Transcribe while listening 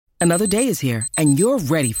Another day is here, and you're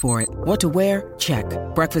ready for it. What to wear? Check.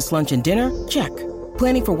 Breakfast, lunch, and dinner? Check.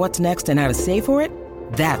 Planning for what's next and how to save for it?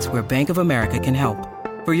 That's where Bank of America can help.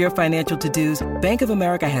 For your financial to-dos, Bank of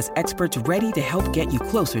America has experts ready to help get you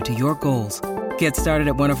closer to your goals. Get started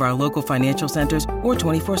at one of our local financial centers or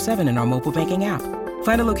 24/7 in our mobile banking app.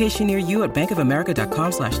 Find a location near you at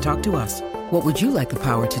bankofamerica.com/talktous. What would you like the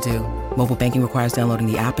power to do? Mobile banking requires downloading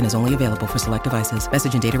the app and is only available for select devices.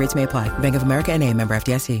 Message and data rates may apply. Bank of America N.A., member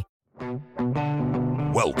FDIC.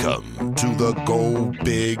 Welcome to the Go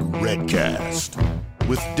Big Redcast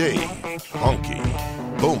with Dave, Honky,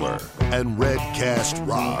 Boomer, and Redcast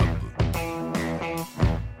Rob.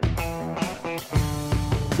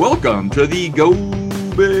 Welcome to the Go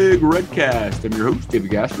Big Redcast. I'm your host,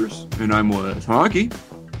 David Gaspers, and I'm with Honky.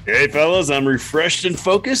 Hey, fellas, I'm refreshed and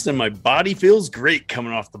focused, and my body feels great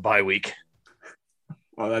coming off the bye week.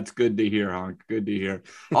 Well, that's good to hear, Honk. Good to hear.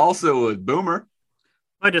 Also with Boomer.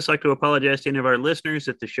 I'd just like to apologize to any of our listeners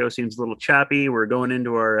if the show seems a little choppy. We're going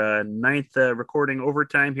into our ninth recording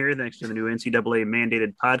overtime here, thanks to the new NCAA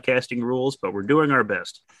mandated podcasting rules, but we're doing our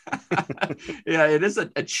best. Yeah, it is a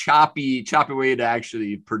choppy way to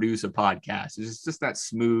actually produce a podcast. It's just not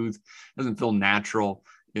smooth. It doesn't feel natural.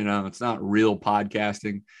 You know, it's not real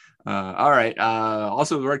podcasting. All right.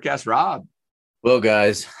 Also, the Redcast Rob. Well,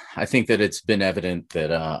 guys, I think that it's been evident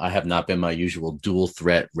that I have not been my usual dual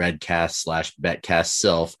threat Redcast/Betcast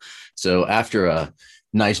self. So after a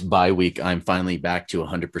nice bye week, I'm finally back to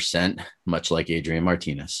 100%, much like Adrian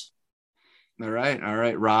Martinez. All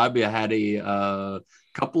right. Rob, you had a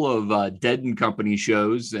couple of Dead and Company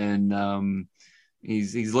shows, and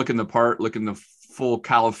he's looking the part, looking the full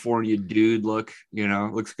California dude look. You know,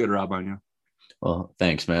 looks good, Rob, on you. Well,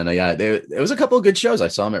 thanks, man. There was a couple of good shows. I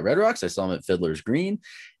saw him at Red Rocks. I saw him at Fiddler's Green.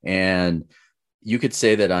 And you could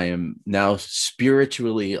say that I am now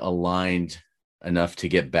spiritually aligned enough to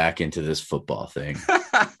get back into this football thing.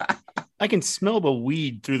 I can smell the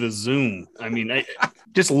weed through the Zoom. I mean,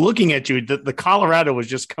 just looking at you, the Colorado was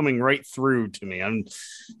just coming right through to me. I'm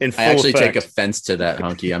in full I actually effect. take offense to that,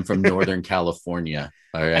 Hunky. I'm from Northern California.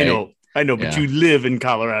 All right. I know, but you live in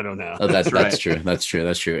Colorado now. Oh, that's true. That's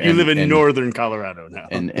true. You live in northern Colorado now.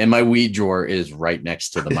 And my weed drawer is right next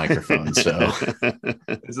to the microphone. So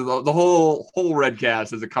the whole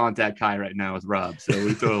Redcast is a contact high right now with Rob. So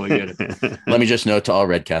we totally get it. Let me just note to all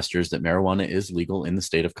Redcasters that marijuana is legal in the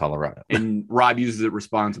state of Colorado. And Rob uses it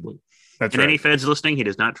responsibly. That's right. Any feds listening, he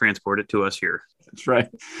does not transport it to us here. That's right.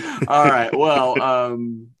 All right. Well,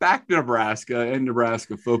 back to Nebraska and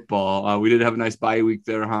Nebraska football. We did have a nice bye week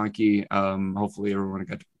there, Honky. Hopefully everyone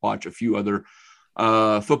got to watch a few other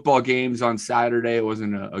football games on Saturday. It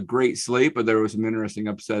wasn't a great slate, but there was some interesting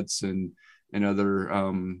upsets and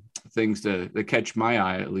other things to catch my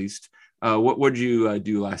eye, at least. What would you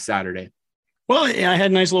do last Saturday? Well, yeah, I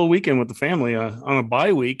had a nice little weekend with the family on a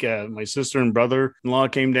bye week. My sister and brother-in-law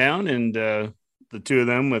came down, and the two of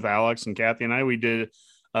them with Alex and Kathy and I, we did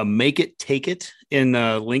a Make It, Take It in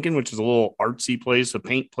Lincoln, which is a little artsy place, a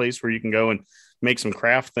paint place where you can go and make some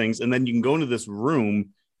craft things. And then you can go into this room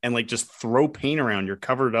and like just throw paint around. You're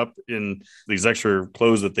covered up in these extra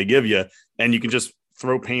clothes that they give you, and you can just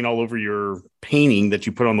throw paint all over your painting that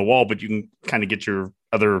you put on the wall, but you can kind of get your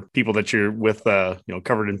other people that you're with,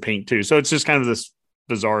 covered in paint too. So it's just kind of this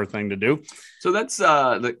bizarre thing to do. So that's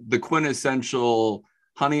the quintessential,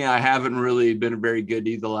 honey, I haven't really been very good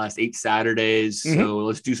the last 8 Saturdays. Mm-hmm. So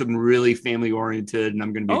let's do something really family oriented, and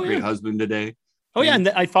I'm going to be a great husband today. Oh yeah. And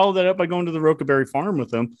I followed that up by going to the Rocaberry Farm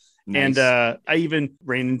with them. Nice. And I even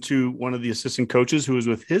ran into one of the assistant coaches who was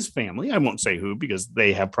with his family. I won't say who because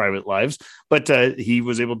they have private lives, but he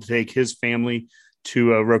was able to take his family to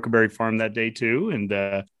Rocaberry Farm that day too. And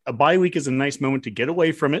a bye week is a nice moment to get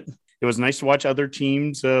away from it. It was nice to watch other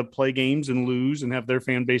teams play games and lose and have their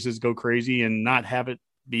fan bases go crazy and not have it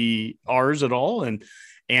be ours at all. And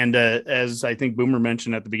as I think Boomer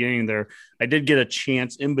mentioned at the beginning there, I did get a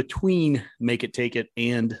chance in between Make It, Take It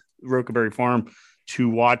and Rocaberry Farm to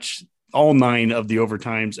watch all 9 of the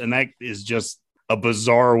overtimes. And that is just a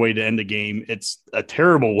bizarre way to end a game. It's a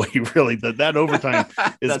terrible way, really. That overtime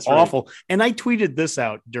is awful. Right. And I tweeted this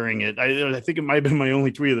out during it. I think it might have been my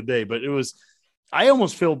only tweet of the day, but I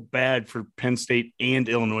almost feel bad for Penn State and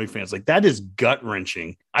Illinois fans. Like, that is gut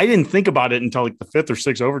wrenching. I didn't think about it until like the 5th or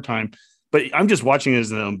 6th overtime, but I'm just watching it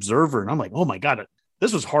as an observer. And I'm like, oh my God,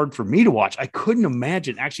 this was hard for me to watch. I couldn't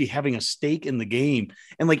imagine actually having a stake in the game.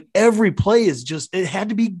 And like every play is just, it had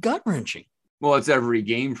to be gut wrenching. Well, it's every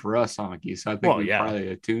game for us, Honky. So I think we're probably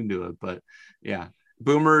attuned to it. But yeah,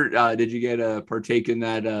 Boomer, did you get a partake in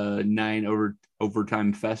that 9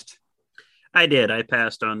 overtime fest? I did. I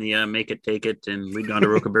passed on the make it, take it, and we'd gone to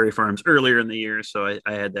Rocaberry Farms earlier in the year, so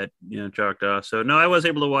I had that chalked off. So no, I was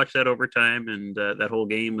able to watch that overtime, and that whole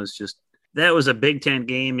game was just that was a Big Ten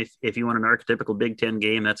game. If you want an archetypical Big Ten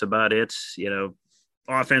game, that's about it.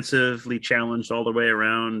 Offensively challenged all the way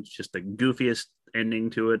around, just the goofiest ending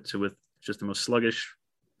to it, with just the most sluggish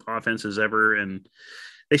offenses ever, and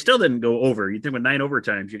they still didn't go over. You'd think with 9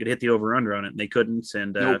 overtimes, you could hit the over-under on it, and they couldn't.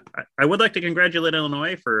 And Nope. I would like to congratulate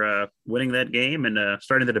Illinois for winning that game and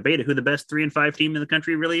starting the debate of who the best 3-5 team in the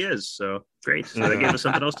country really is. So great. So that gave us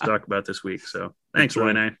something else to talk about this week. So thanks,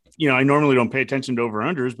 Illini. I normally don't pay attention to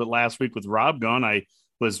over-unders, but last week with Rob gone, I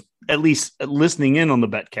was at least listening in on the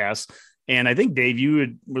betcast. And I think, Dave,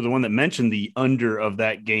 you were the one that mentioned the under of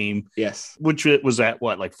that game. Yes. Which it was at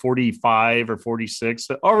what, like 45 or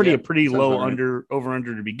 46? Already a pretty low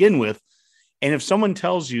over-under to begin with. And if someone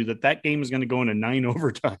tells you that game is going to go into 9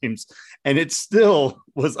 overtimes and it still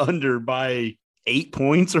was under by 8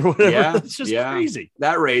 points or whatever, that's just crazy.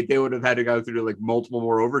 That rate, they would have had to go through like multiple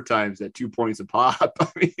more overtimes at 2 points a pop. I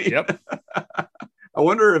mean, yep. I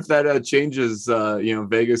wonder if that changes,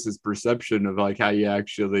 Vegas's perception of like how you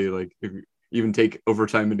actually like even take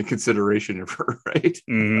overtime into consideration ever, right?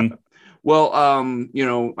 Mm-hmm. Well,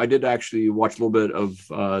 I did actually watch a little bit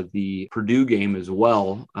of the Purdue game as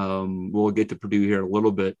well. We'll get to Purdue here in a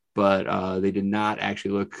little bit, but they did not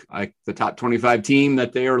actually look like the top 25 team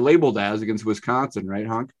that they are labeled as against Wisconsin, right,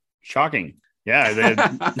 Honk? Shocking. Yeah.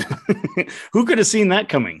 Who could have seen that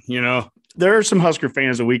coming? There are some Husker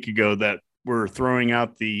fans a week ago that were throwing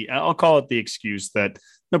out I'll call it the excuse that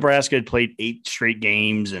Nebraska had played 8 straight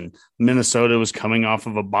games and Minnesota was coming off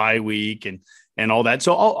of a bye week and all that.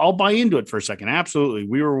 So I'll buy into it for a second. Absolutely.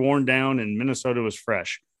 We were worn down and Minnesota was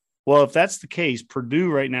fresh. Well, if that's the case, Purdue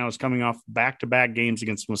right now is coming off back-to-back games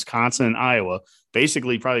against Wisconsin and Iowa,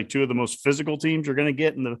 basically probably 2 of the most physical teams you're going to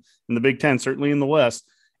get in the Big Ten, certainly in the West.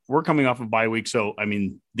 We're coming off a bye week. So, I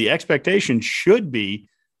mean, the expectation should be,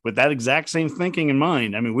 with that exact same thinking in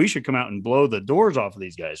mind, I mean, we should come out and blow the doors off of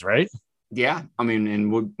these guys, right? Yeah. I mean,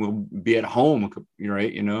 and we'll be at home,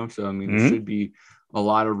 right? So, I mean, there should be a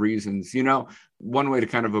lot of reasons. One way to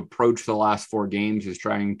kind of approach the last 4 games is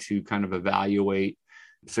trying to kind of evaluate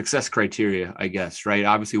success criteria, I guess, right?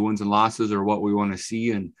 Obviously, wins and losses are what we want to see,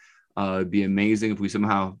 and it'd be amazing if we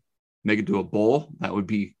somehow make it to a bowl. That would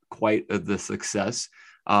be quite the success.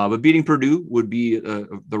 But beating Purdue would be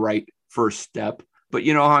the right first step. But,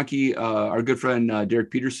 Honky, our good friend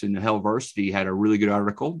Derek Peterson, Hell Varsity, had a really good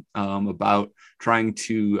article about trying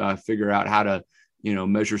to figure out how to,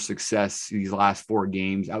 measure success these last 4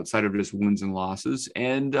 games outside of just wins and losses.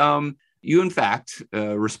 And you, in fact,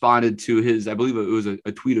 responded to his, I believe it was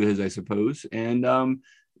a tweet of his, I suppose. And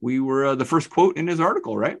we were the first quote in his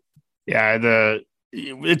article, right? Yeah,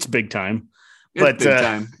 it's big time. It's big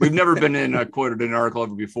time. We've never been quoted in an article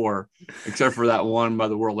ever before, except for that one by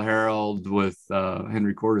the World Herald with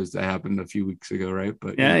Henry Cordes that happened a few weeks ago, right?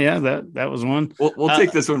 But yeah, that was one. We'll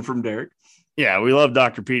take this one from Derek. Yeah, we love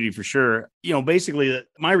Dr. Petey for sure. Basically,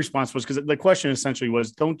 my response was, because the question essentially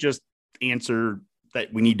was, don't just answer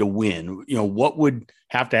that we need to win. What would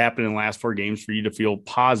have to happen in the last 4 games for you to feel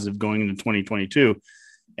positive going into 2022?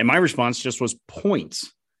 And my response just was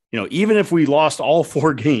points. Even if we lost all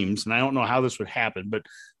 4 games, and I don't know how this would happen, but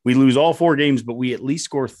we lose all 4 games, but we at least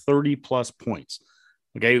score 30 plus points.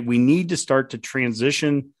 Okay. We need to start to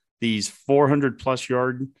transition these 400 plus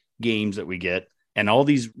yard games that we get and all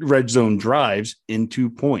these red zone drives into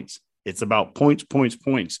points. It's about points.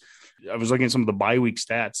 I was looking at some of the bye week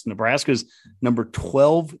stats. Nebraska's number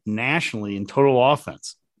 12 nationally in total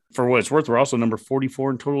offense. For what it's worth, we're also number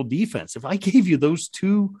 44 in total defense. If I gave you those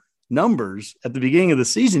 2 numbers at the beginning of the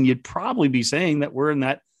season, you'd probably be saying that we're in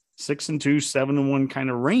that 6-2, 7-1 kind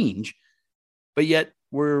of range, but yet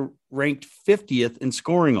we're ranked 50th in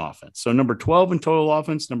scoring offense. So number 12 in total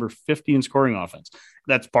offense, number 50 in scoring offense.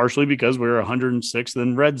 That's partially because we're 106th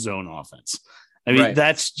in red zone offense. I mean,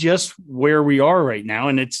 That's just where we are right now.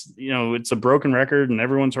 And it's a broken record and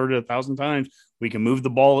everyone's heard it 1,000 times. We can move the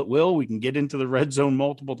ball at will. We can get into the red zone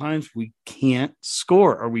multiple times. We can't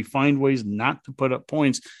score, or we find ways not to put up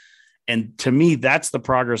points. And to me, that's the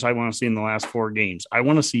progress I want to see in the last 4 games. I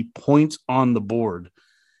want to see points on the board.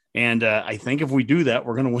 And I think if we do that,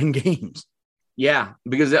 we're going to win games. Yeah,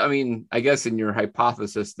 because, I mean, I guess in your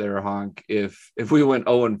hypothesis there, Honk, if we went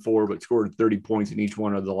 0-4 but scored 30 points in each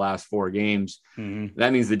one of the last 4 games,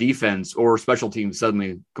 that means the defense or special teams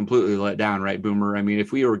suddenly completely let down, right, Boomer? I mean,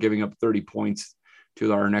 if we were giving up 30 points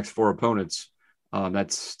to our next 4 opponents,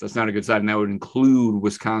 that's not a good sign. And that would include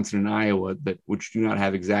Wisconsin and Iowa, which do not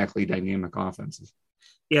have exactly dynamic offenses.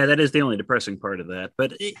 Yeah, that is the only depressing part of that.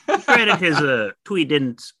 But granted, his tweet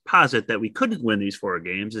didn't posit that we couldn't win these 4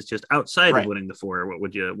 games. It's just outside of winning the 4, what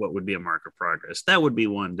would be a mark of progress? That would be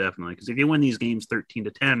one, definitely. Because if you win these games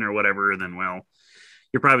 13-10 or whatever, then, well,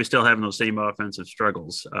 you're probably still having those same offensive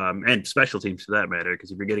struggles and special teams for that matter.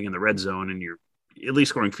 Because if you're getting in the red zone and you're at least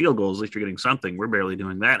scoring field goals, at least you're getting something. We're barely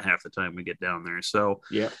doing that half the time we get down there. So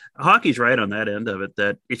hockey's right on that end of it,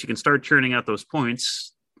 that if you can start churning out those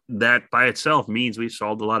points, that by itself means we've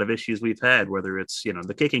solved a lot of issues we've had, whether it's,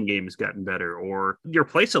 the kicking game has gotten better or your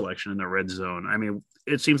play selection in the red zone. I mean,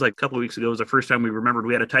 it seems like a couple of weeks ago was the first time we remembered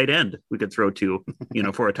we had a tight end we could throw to,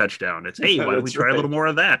 for a touchdown. It's, hey, why don't we try a little more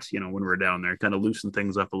of that, when we're down there, kind of loosen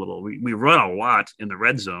things up a little. We run a lot in the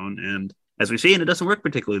red zone, and as we see, and it doesn't work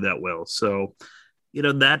particularly that well. So,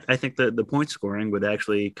 that I think the point scoring would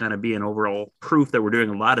actually kind of be an overall proof that we're doing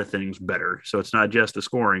a lot of things better. So it's not just the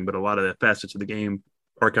scoring, but a lot of the facets of the game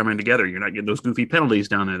are coming together. You're not getting those goofy penalties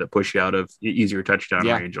down there that push you out of easier touchdown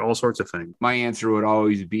range, all sorts of things. My answer would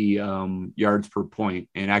always be yards per point.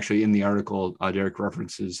 And actually in the article, Derek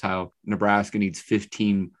references how Nebraska needs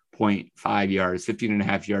 15.5 yards, 15 and a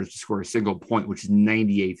half yards to score a single point, which is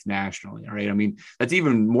 98th nationally. All right. I mean, that's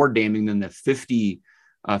even more damning than the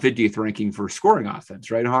 50th ranking for scoring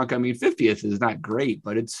offense, right, Honk? I mean, 50th is not great,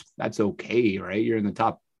 but that's okay, right? You're in the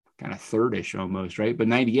top kind of third-ish almost, right? But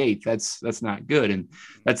 98th, that's not good. And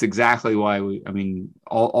that's exactly why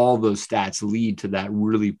all those stats lead to that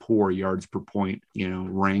really poor yards per point,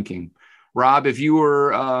 ranking. Rob, if you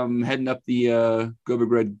were heading up the Go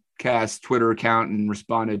Big Red Cast Twitter account and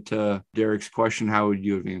responded to Derek's question, how would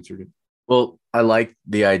you have answered it? Well, I like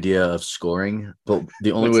the idea of scoring, but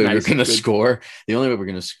the only way we're going to score,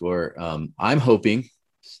 I'm hoping,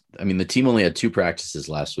 the team only had 2 practices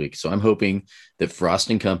last week. So I'm hoping that Frost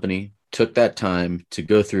and company took that time to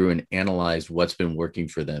go through and analyze what's been working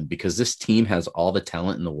for them, because this team has all the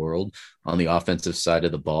talent in the world on the offensive side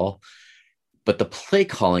of the ball. But the play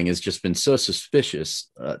calling has just been so suspicious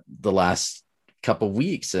the last couple of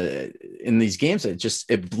weeks in these games.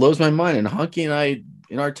 It blows my mind. And Honky and I,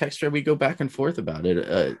 in our text thread, we go back and forth about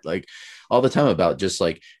it like all the time about just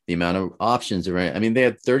like the amount of options around. I mean, they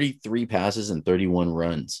had 33 passes and 31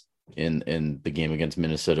 runs in the game against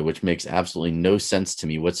Minnesota, which makes absolutely no sense to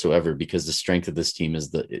me whatsoever, because the strength of this team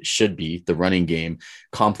it should be the running game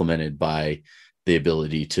complemented by the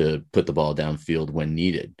ability to put the ball downfield when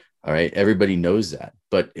needed. All right. Everybody knows that,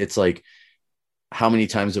 but it's like, how many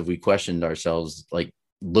times have we questioned ourselves, like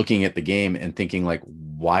looking at the game and thinking like,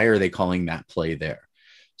 why are they calling that play there?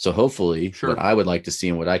 So hopefully what I would like to see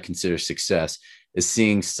and what I consider success is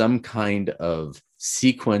seeing some kind of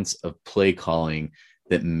sequence of play calling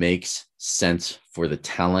that makes sense for the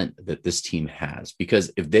talent that this team has.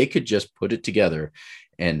 Because if they could just put it together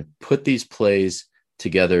and put these plays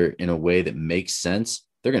together in a way that makes sense,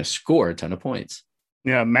 they're going to score a ton of points.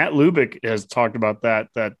 Yeah, Matt Lubick has talked about that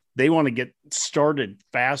they want to get started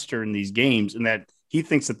faster in these games, and that he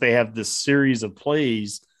thinks that they have this series of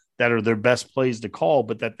plays that are their best plays to call,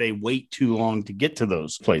 but that they wait too long to get to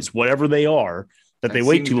those plays, whatever they are, that they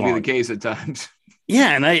wait too long. Be the case at times.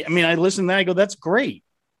 Yeah, and I listen to that, I go, that's great.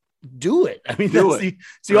 Do it. I mean,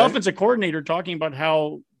 it's the offensive coordinator talking about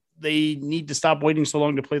how they need to stop waiting so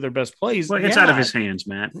long to play their best plays. Well, it's out of his hands,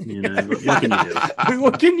 Matt. What can you do?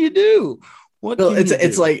 What can you do?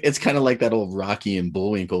 It's kind of like that old Rocky and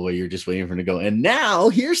Bullwinkle where you're just waiting for him to go, and now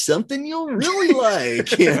here's something you'll really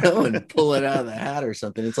like, and pull it out of the hat or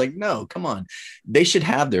something. It's like, no, come on. They should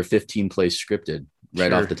have their 15 plays scripted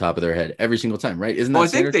right off the top of their head every single time, right? Isn't that I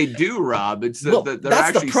think they do, Rob. It's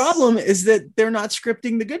that's the problem, is that they're not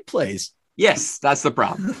scripting the good plays. Yes, that's the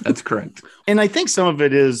problem. That's correct. And I think some of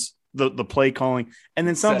it is the play calling, and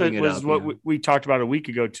then some of it was we talked about a week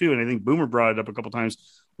ago too, and I think Boomer brought it up a couple times,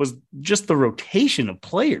 was just the rotation of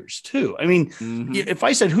players too. I mean, if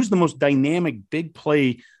I said who's the most dynamic big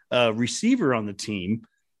play receiver on the team,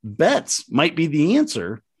 Betts might be the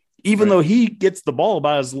answer, even though he gets the ball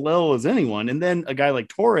about as well as anyone. And then a guy like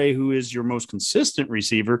Torrey, who is your most consistent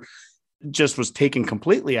receiver, just was taken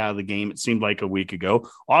completely out of the game, it seemed like a week ago.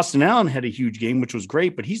 Austin Allen had a huge game, which was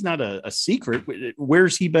great, but he's not a secret.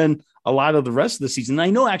 Where's he been a lot of the rest of the season? And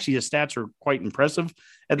I know actually his stats are quite impressive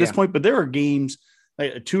at this point, but there are games,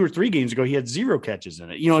 2 or 3 games ago, he had 0 catches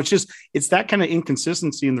in it. It's that kind of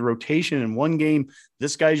inconsistency in the rotation. In one game,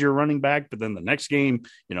 this guy's your running back, but then the next game,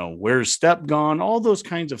 where's Step gone? All those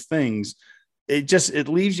kinds of things. It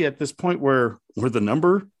leaves you at this point where we're the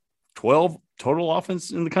number 12 total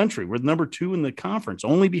offense in the country. We're the number 2 in the conference,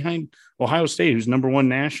 only behind Ohio State, who's number 1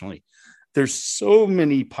 nationally. There's so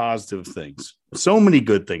many positive things, so many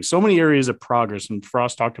good things, so many areas of progress. And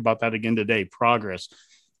Frost talked about that again today, progress.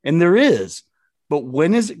 And there is. But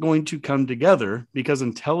when is it going to come together? Because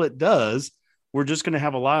until it does, we're just going to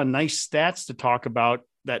have a lot of nice stats to talk about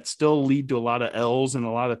that still lead to a lot of L's and a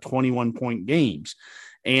lot of 21-point games.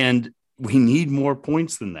 And we need more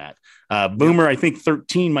points than that. Boomer, I think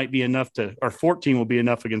 13 might be enough or 14 will be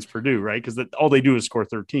enough against Purdue, right? Because all they do is score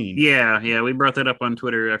 13. Yeah. We brought that up on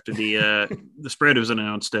Twitter after the spread was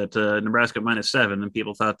announced at Nebraska -7, and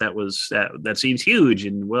people thought that seems huge.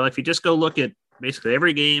 And well, if you just go look at basically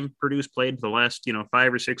every game Purdue's played for the last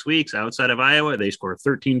 5 or 6 weeks outside of Iowa, they score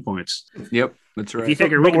 13 points. Yep, that's right. If you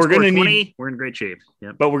figure we're going to 20, we're in great shape.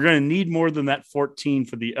 Yep. But we're going to need more than that 14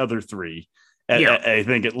 for the other three. I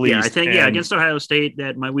think at least. Yeah, I think against Ohio State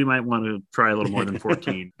we might want to try a little more than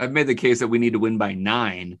 14. I've made the case that we need to win by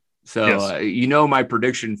 9. So yes. My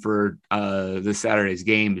prediction for this Saturday's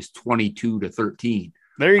game is 22-13.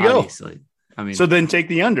 There you obviously. go. I mean, so then take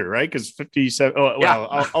the under, right? Because 57. Oh, well,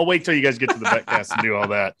 yeah. I'll wait till you guys get to the betcast and do all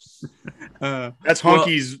that. That's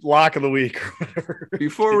Honky's lock of the week or whatever.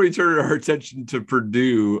 Before we turn our attention to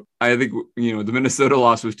Purdue, I think the Minnesota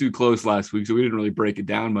loss was too close last week, so we didn't really break it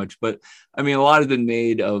down much. But I mean, a lot has been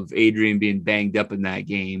made of Adrian being banged up in that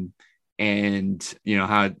game, and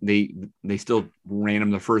how they still ran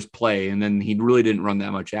him the first play, and then he really didn't run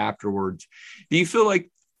that much afterwards. Do you feel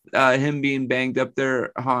like him being banged up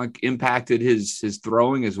there, Honk, impacted his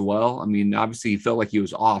throwing as well? I mean, obviously he felt like he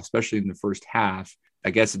was off, especially in the first half. I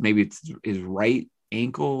guess maybe it's his right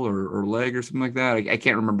ankle or leg or something like that. I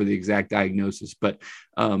can't remember the exact diagnosis, but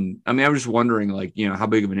I mean, I was just wondering, how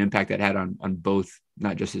big of an impact that had on both,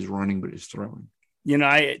 not just his running, but his throwing.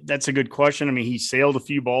 That's a good question. I mean, he sailed a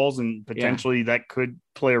few balls and potentially that could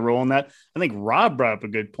play a role in that. I think Rob brought up a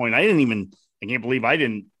good point. I can't believe I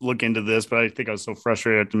didn't look into this, but I think I was so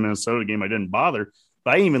frustrated at the Minnesota game, I didn't bother.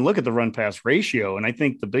 But I didn't even look at the run-pass ratio, and I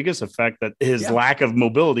think the biggest effect that his lack of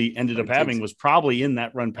mobility ended up having was probably in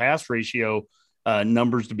that run-pass ratio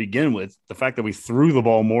numbers to begin with. The fact that we threw the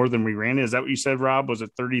ball more than we ran it. Is that what you said, Rob? Was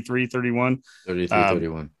it 33-31?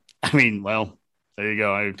 33-31. I mean, well, there you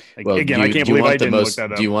go. I can't believe I didn't look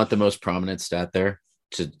that up. Do you want the most prominent stat there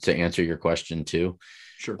to answer your question too?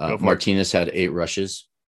 Sure. Martinez had 8 rushes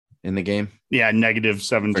in the game. Yeah,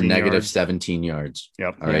 -17 for negative 17 yards.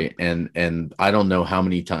 Yep. All right. And I don't know how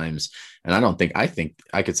many times, and I think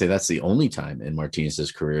I could say that's the only time in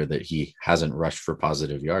Martinez's career that he hasn't rushed for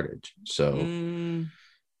positive yardage. So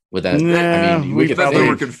with that, I mean, we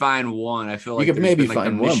could find one. I feel like you could maybe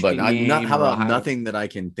find one, but how about nothing that I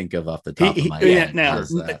can think of off the top of my head? Now,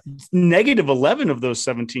 -11 of those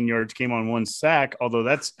 17 yards came on one sack, although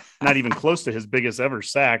that's not even close to his biggest ever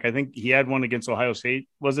sack. I think he had one against Ohio State.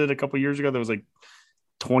 Was it a couple years ago? That was like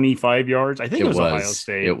 25 yards. I think it was Ohio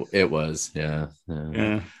State. It was. Yeah.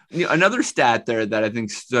 Another stat there that I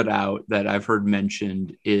think stood out that I've heard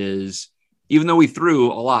mentioned is, even though we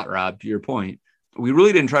threw a lot, Rob, to your point, we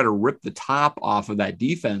really didn't try to rip the top off of that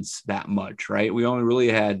defense that much, right? We only really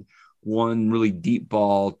had one really deep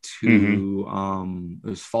ball to it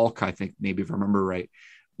was Falk, I think, maybe if I remember right.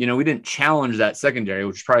 We didn't challenge that secondary,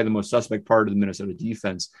 which is probably the most suspect part of the Minnesota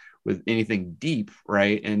defense, with anything deep,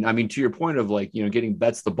 right? And I mean, to your point of getting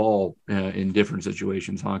Betts the ball in different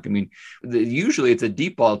situations, Honk. I mean, usually it's a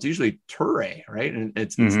deep ball. It's usually Toure, right? And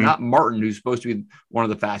it's not Martin, who's supposed to be one of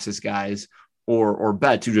the fastest guys, or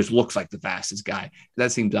Betts, who just looks like the fastest guy.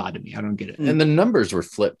 That seems odd to me. I don't get it. And the numbers were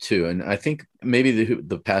flipped too. And I think maybe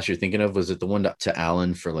the pass you're thinking of, was it the one to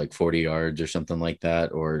Allen for like 40 yards or something like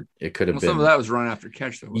that? Or it could have been. Some of that was run after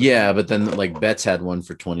catch, though. Yeah, but then Betts had one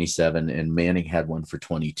for 27 and Manning had one for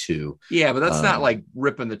 22. Yeah, but that's not like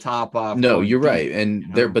ripping the top off. No, you're right.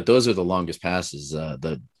 And but those are the longest passes.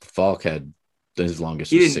 The Falk had his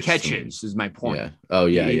longest. He didn't catch it. Is my point. Yeah. Oh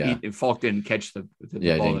yeah. Falk didn't catch the ball.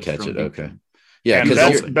 Didn't catch it. Okay. Yeah,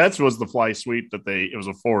 because Betts was the fly sweep that it was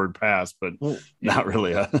a forward pass, but not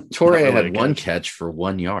really. Toure had one catch for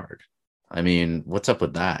 1 yard. I mean, what's up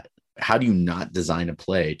with that? How do you not design a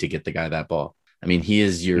play to get the guy that ball? I mean, he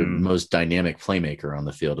is your most dynamic playmaker on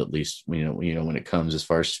the field, at least, when it comes as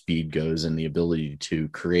far as speed goes and the ability to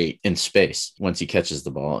create in space once he catches the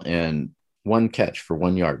ball. And one catch for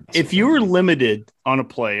 1 yard. If you were limited on a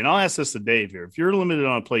play, and I'll ask this to Dave here, if you're limited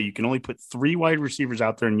on a play, you can only put 3 wide receivers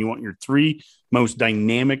out there and you want your 3 most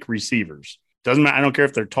dynamic receivers. Doesn't matter. I don't care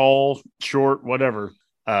if they're tall, short, whatever.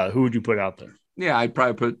 Who would you put out there? Yeah, I'd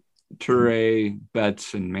probably put Toure,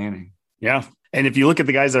 Betts, and Manning. Yeah. And if you look at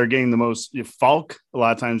the guys that are getting the most, Falk a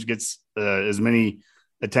lot of times gets as many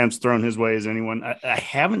attempts thrown his way as anyone. I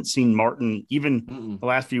haven't seen Martin even the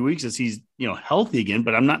last few weeks as he's, healthy again,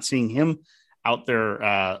 but I'm not seeing him out there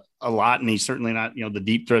a lot. And he's certainly not, the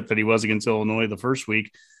deep threat that he was against Illinois the first week.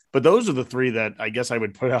 But those are the 3 that I guess I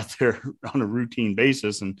would put out there on a routine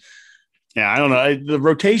basis. And Yeah, I don't know. The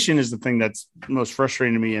rotation is the thing that's most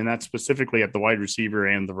frustrating to me, and that's specifically at the wide receiver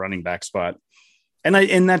and the running back spot. And I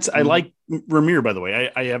like Ramir, by the way.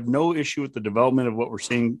 I have no issue with the development of what we're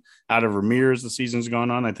seeing out of Ramir as the season's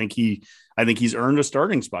gone on. I think he's earned a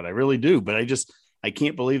starting spot. I really do. But I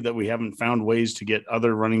can't believe that we haven't found ways to get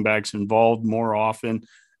other running backs involved more often.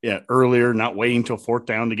 Yeah, earlier, not waiting till fourth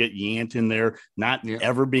down to get Yant in there, not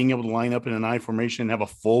ever being able to line up in an I formation and have a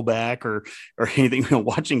fullback or anything.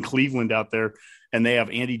 Watching Cleveland out there, and they have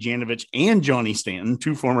Andy Janovich and Johnny Stanton,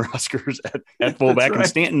 two former Huskers at fullback, right. And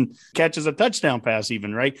Stanton catches a touchdown pass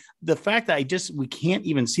even, right? The fact that we can't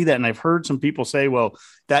even see that, and I've heard some people say, well,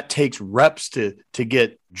 that takes reps to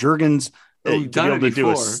get Juergens to be able to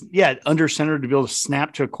do under center to be able to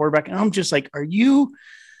snap to a quarterback. And I'm just like, are you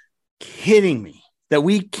kidding me? That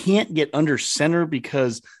we can't get under center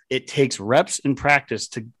because it takes reps in practice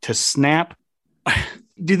to snap.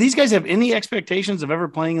 Do these guys have any expectations of ever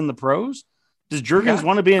playing in the pros? Does Juergens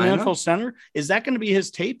want to be an NFL center? Is that going to be his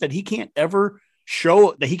tape that he can't ever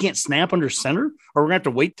show that he can't snap under center? Or we're going to have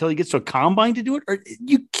to wait till he gets to a combine to do it? Are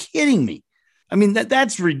you kidding me? I mean,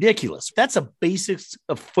 that's ridiculous. That's a basics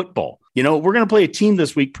of football. We're going to play a team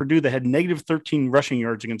this week, Purdue, that had negative 13 rushing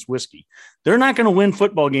yards against Whiskey. They're not going to win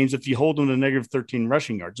football games if you hold them to negative 13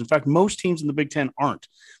 rushing yards. In fact, most teams in the Big Ten aren't.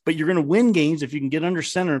 But you're going to win games if you can get under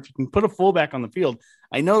center, if you can put a fullback on the field.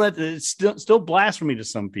 I know that it's still blasphemy to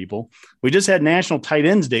some people. We just had National Tight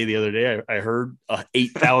Ends Day the other day. I heard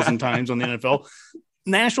 8,000 times on the NFL.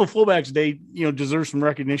 National Fullbacks Day, deserves some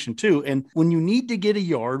recognition too. And when you need to get a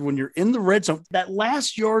yard, when you're in the red zone, that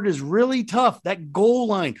last yard is really tough. That goal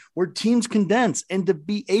line where teams condense, and to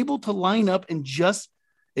be able to line up and just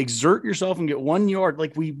exert yourself and get 1 yard,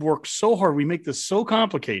 like we work so hard, we make this so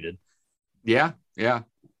complicated. Yeah.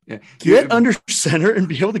 Get under center and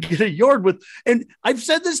be able to get a yard with. And I've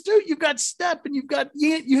said this too. You've got Step and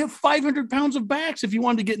you have 500 pounds of backs if you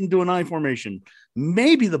wanted to get into an I formation.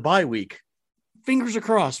 Maybe the bye week. Fingers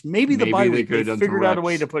across. Maybe the bye week they figured out a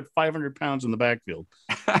way to put 500 pounds in the backfield.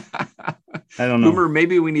 I don't know. Boomer,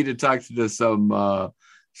 maybe we need to talk to some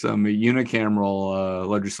unicameral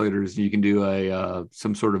legislators. You can do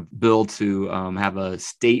some sort of bill to have a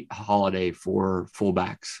state holiday for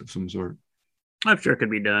fullbacks of some sort. I'm sure it could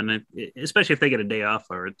be done, especially if they get a day off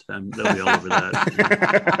for it. They'll be all over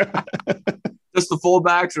that. Just the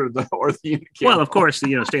fullbacks or the unicameral? Well, of course,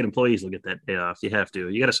 state employees will get that day off. You have to.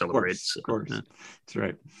 You got to celebrate. Of course. That's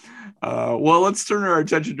right. Well, let's turn our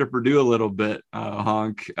attention to Purdue a little bit,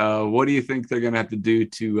 Honk. What do you think they're going to have to do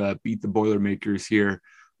to beat the Boilermakers here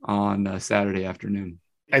on Saturday afternoon?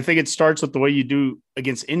 I think it starts with the way you do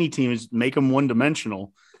against any team is make them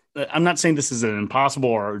one-dimensional. I'm not saying this is an impossible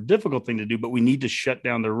or a difficult thing to do, but we need to shut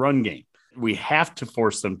down their run game. We have to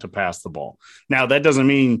force them to pass the ball. Now, that doesn't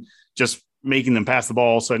mean just making them pass the ball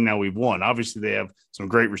all of a sudden now we've won. Obviously, they have some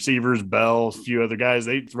great receivers, Bell, a few other guys.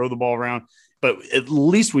 They throw the ball around. But at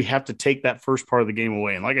least we have to take that first part of the game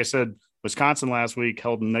away. And like I said, Wisconsin last week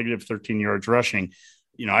held them negative 13 yards rushing.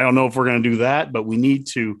 I don't know if we're going to do that, but we need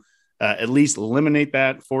to at least eliminate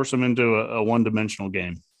that, force them into a one-dimensional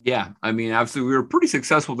game. Yeah, I mean, absolutely. We were pretty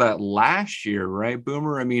successful with that last year, right,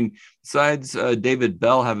 Boomer? I mean, besides David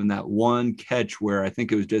Bell having that one catch where I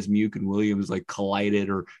think it was just Muke and Williams collided,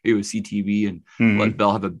 or it was CTV and let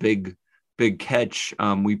Bell have a big catch.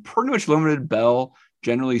 We pretty much limited Bell,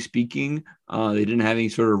 generally speaking. They didn't have any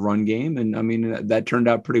sort of run game, and I mean, that turned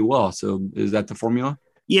out pretty well. So is that the formula?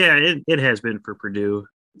 Yeah, it has been for Purdue.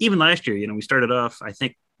 Even last year, we started off, I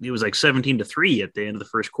think it was 17-3 at the end of the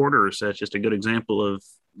first quarter. So that's just a good example of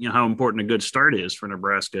how important a good start is for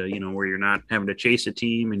Nebraska, where you're not having to chase a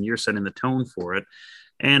team and you're setting the tone for it.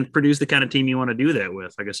 And Purdue's the kind of team you want to do that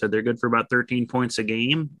with. Like I said, they're good for about 13 points a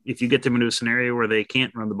game. If you get them into a scenario where they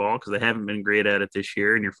can't run the ball because they haven't been great at it this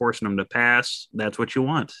year and you're forcing them to pass, that's what you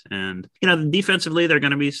want. And, defensively, they're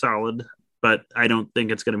going to be solid, but I don't think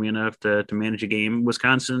it's going to be enough to manage a game.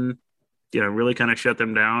 Wisconsin, really kind of shut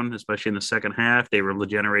them down, especially in the second half. They were able to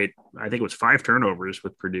generate, I think it was 5 turnovers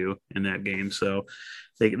with Purdue in that game. So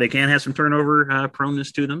they can have some turnover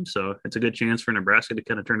proneness to them. So it's a good chance for Nebraska to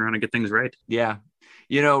kind of turn around and get things right. Yeah.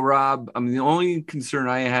 Rob, I mean, the only concern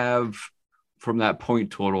I have from that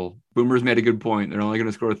point total, Boomers made a good point. They're only going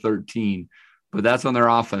to score 13, but that's on their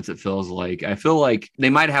offense. It feels like. I feel like they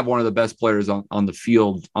might have one of the best players on the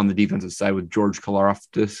field on the defensive side with George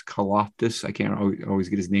Kaloftis. I can't always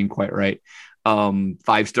get his name quite right.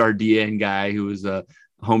 5-star DN guy who was a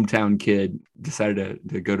hometown kid, decided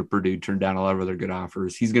to go to Purdue, turned down a lot of other good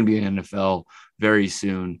offers. He's going to be in the NFL very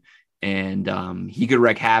soon. And he could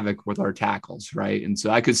wreak havoc with our tackles, right? And so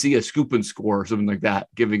I could see a scoop and score or something like that,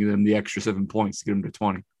 giving them the extra 7 points to get them to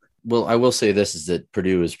 20. Well, I will say this is that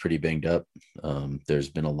Purdue is pretty banged up. There's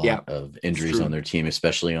been a lot of injuries on their team,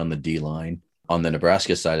 especially on the D line. On the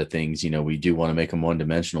Nebraska side of things, we do want to make them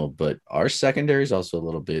one-dimensional, but our secondary is also a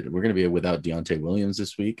little bit. We're going to be without Deontay Williams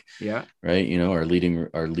this week. Yeah. Right. Our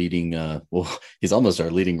leading. Well, he's almost our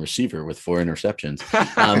leading receiver with 4 interceptions.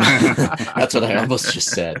 That's what I almost just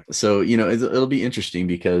said. So, it'll be interesting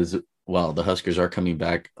because while the Huskers are coming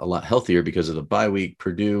back a lot healthier because of the bye week,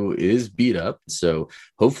 Purdue is beat up. So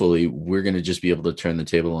hopefully we're going to just be able to turn the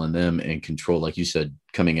table on them and control, like you said,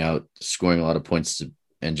 coming out, scoring a lot of points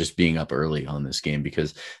and just being up early on this game,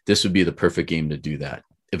 because this would be the perfect game to do that.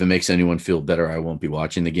 If it makes anyone feel better, I won't be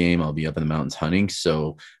watching the game. I'll be up in the mountains hunting.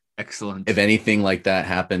 So excellent. If anything like that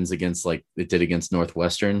happens against, like it did against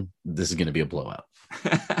Northwestern, this is going to be a blowout.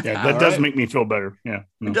 Yeah, that does make me feel better. Yeah,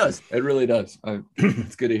 it does. It really does.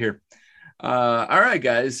 It's good to hear. All right,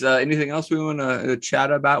 guys. Anything else we want to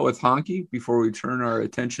chat about with Honky before we turn our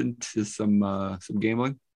attention to some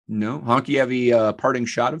gambling? No, Honky, you have a parting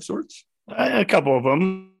shot of sorts? A couple of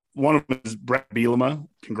them. One of them is Brett Bielema.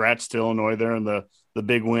 Congrats to Illinois there in the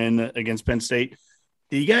big win against Penn State.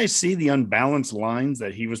 Do you guys see the unbalanced lines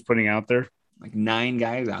that he was putting out there? Like 9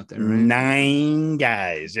 guys out there, right? 9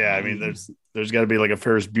 guys. Yeah, I mean, there's got to be like a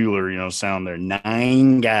Ferris Bueller, sound there.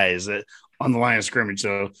 9 guys on the line of scrimmage.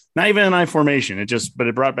 So not even an I formation. But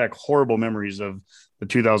it brought back horrible memories of the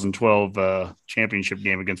 2012 championship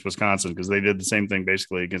game against Wisconsin, because they did the same thing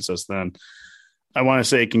basically against us then. I want to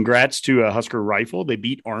say congrats to Husker Rifle. They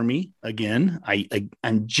beat Army again.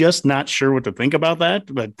 I'm just not sure what to think about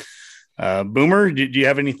that. But Boomer, do you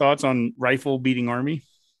have any thoughts on Rifle beating Army?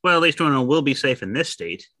 Well, at least we'll be safe in this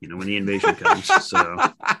state, when the invasion comes. So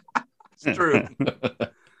it's true.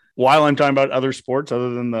 While I'm talking about other sports other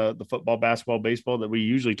than the football, basketball, baseball that we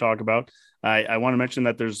usually talk about, I want to mention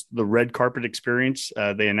that there's the red carpet experience.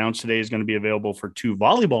 They announced today is going to be available for 2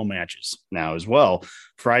 volleyball matches now as well.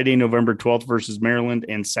 Friday, November 12th versus Maryland,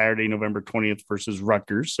 and Saturday, November 20th versus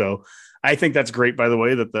Rutgers. So I think that's great, by the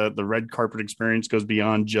way, that the red carpet experience goes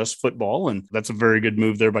beyond just football. And that's a very good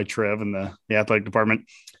move there by Trev and the athletic department.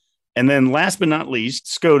 And then last but not least,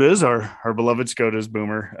 Scotas, our beloved Scotas,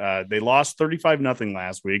 Boomer. They lost 35-0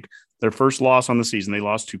 last week. Their first loss on the season. They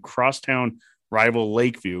lost to crosstown rival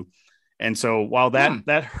Lakeview. And so while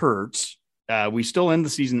that hurts, we still end the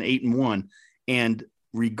season 8-1. And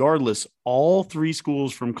regardless, all 3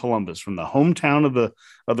 schools from Columbus, from the hometown of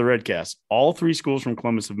the Redcast, all 3 schools from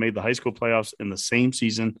Columbus have made the high school playoffs in the same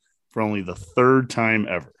season for only the 3rd time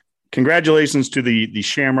ever. Congratulations to the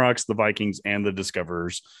Shamrocks, the Vikings, and the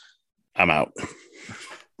Discoverers. I'm out.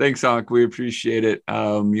 Thanks, Honk. We appreciate it. You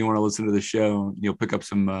want to listen to the show, you'll pick up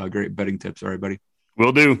some great betting tips. All right, buddy.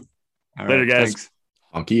 Will do. All Later, right, guys. Thanks.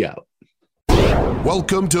 Honky out.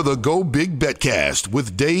 Welcome to the Go Big Betcast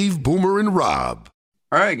with Dave, Boomer, and Rob.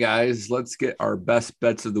 All right, guys, let's get our best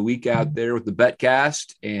bets of the week out there with the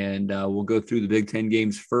Betcast, and we'll go through the Big Ten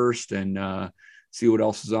games first and see what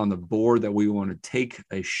else is on the board that we want to take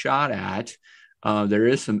a shot at. There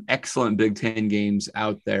is some excellent Big Ten games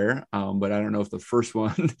out there, but I don't know if the first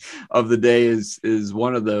one of the day is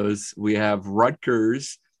one of those. We have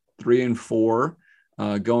Rutgers 3-4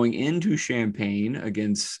 going into Champaign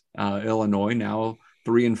against Illinois, now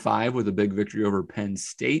 3-5 with a big victory over Penn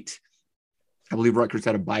State. I believe Rutgers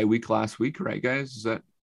had a bye week last week, right, guys? Is that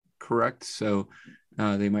correct? So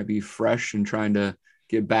they might be fresh and trying to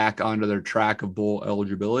get back onto their track of bowl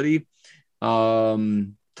eligibility.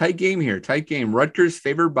 Tight game here. Tight game. Rutgers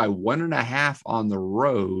favored by 1.5 on the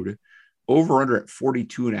road. Over under at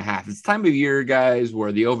 42.5. It's time of year, guys,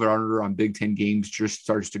 where the over under on Big Ten games just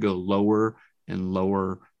starts to go lower and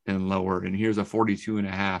lower and lower. And here's a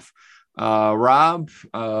 42.5. Rob,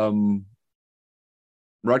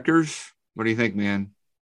 Rutgers, what do you think, man?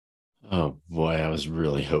 Oh boy, I was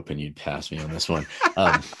really hoping you'd pass me on this one.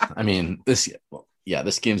 I mean, this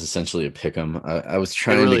game's essentially a pick 'em. I was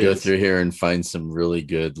trying to go through here and find some really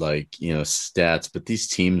good, stats, but these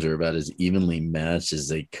teams are about as evenly matched as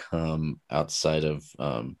they come outside of,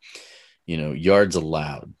 yards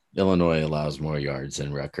allowed. Illinois allows more yards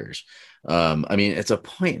than Rutgers. I mean, it's a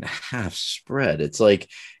 1.5 spread. It's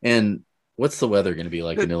and what's the weather going to be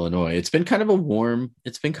like in Illinois? It's been kind of a warm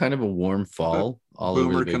fall all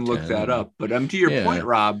over the Big Ten. Boomer can look that up. But to your point,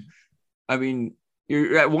 Rob, I mean,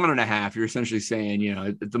 you're at 1.5. You're essentially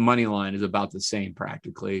saying, the money line is about the same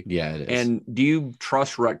practically. Yeah, it is. And do you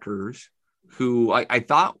trust Rutgers, who I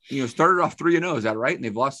thought, started off 3-0? Is that right? And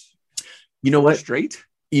they've lost what straight?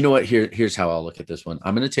 You know what? Here's how I'll look at this one.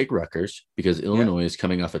 I'm going to take Rutgers because Illinois is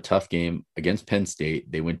coming off a tough game against Penn State.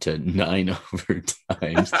 They went to 9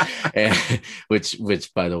 overtimes, and,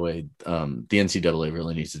 which by the way, the NCAA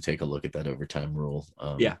really needs to take a look at that overtime rule.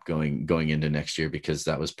 Going into next year, because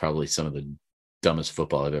that was probably some of the dumbest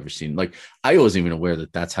football I've ever seen. Like, I wasn't even aware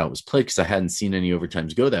that that's how it was played because I hadn't seen any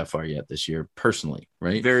overtimes go that far yet this year personally.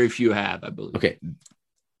 Right? Very few have, I believe. Okay.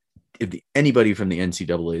 If anybody from the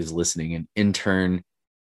NCAA is listening, an intern,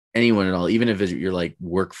 anyone at all, even if you're like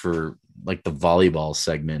work for like the volleyball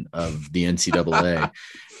segment of the NCAA,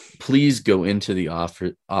 please go into the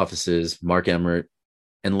offices, Mark Emmert,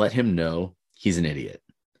 and let him know he's an idiot.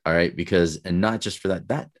 All right. Because, and not just for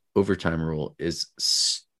that overtime rule is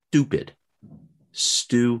stupid.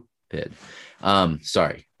 Sorry.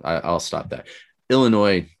 I'll stop that.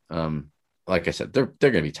 Illinois, like I said, they're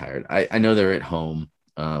going to be tired. I know they're at home.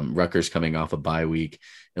 Rutgers coming off a bye week.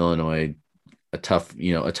 Illinois, a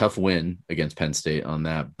tough win against Penn State on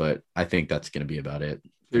that, but I think that's going to be about it.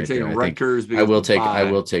 They're taking Rutgers. I will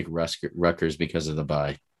take Rutgers because of the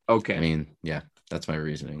bye. Okay. I mean, yeah, that's my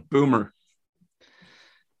reasoning. Boomer.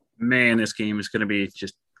 Man, this game is going to be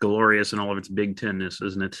just glorious in all of its Big Ten-ness,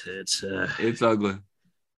 isn't it? It's ugly.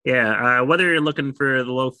 Yeah. Whether you're looking for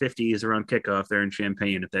the low 50s around kickoff there in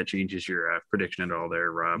Champaign, if that changes your prediction at all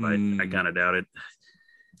there, Rob, I kind of doubt it.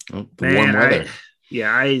 Oh, the warm weather.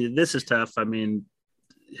 This is tough. I mean,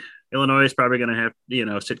 Illinois is probably going to have,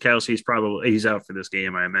 Sitkowski's he's out for this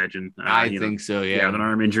game, I imagine. I think so, yeah. With an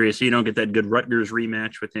arm injury, so you don't get that good Rutgers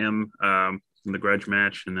rematch with him from the grudge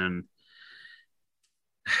match. And then,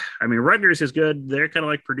 I mean, Rutgers is good. They're kind of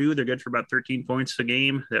like Purdue. They're good for about 13 points a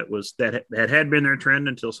game. That had been their trend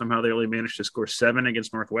until somehow they only managed to score 7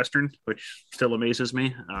 against Northwestern, which still amazes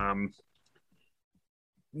me.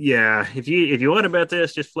 Yeah, if you want to bet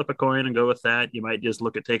this, just flip a coin and go with that. You might just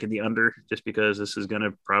look at taking the under, just because this is going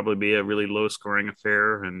to probably be a really low scoring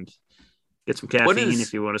affair, and get some caffeine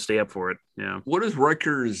if you want to stay up for it. Yeah. What does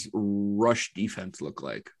Rutgers' rush defense look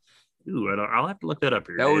like? Ooh, I'll have to look that up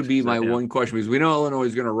here. That would be my one question, because we know Illinois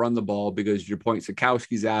is going to run the ball because your point,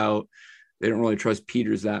 Sitkowski's out. They don't really trust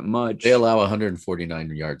Peters that much. They allow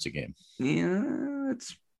 149 yards a game. Yeah,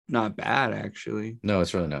 it's not bad, actually. No,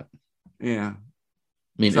 it's really not. Yeah.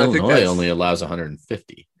 I mean, Illinois only allows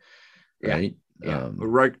 150, right? Yeah.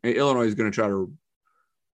 Illinois is going to try to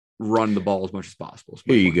run the ball as much as possible.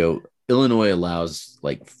 Here you go. Illinois allows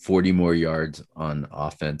like 40 more yards on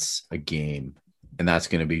offense a game, and that's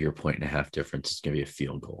going to be your 1.5 difference. It's going to be a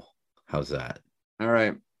field goal. How's that? All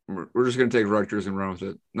right. We're just going to take Rutgers and run with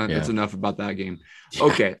it. That's enough about that game.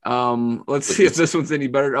 Okay. Let's see if this one's any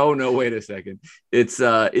better. Oh, no, wait a second. It's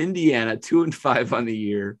Indiana, 2-5 on the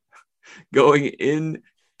year, going into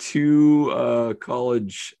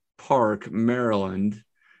College Park, Maryland.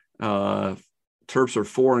 Terps are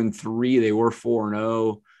 4-3. They were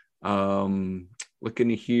 4-0. Looking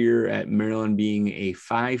here at Maryland being a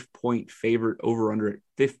 5-point favorite, over under at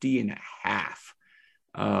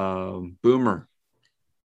 50.5. Boomer.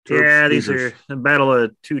 Terps, these are a battle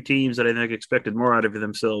of two teams that I think expected more out of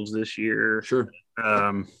themselves this year. Sure.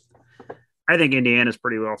 I think Indiana's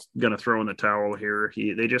pretty well going to throw in the towel here.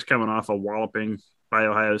 They just coming off a walloping by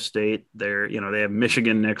Ohio State. They have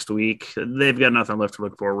Michigan next week. They've got nothing left to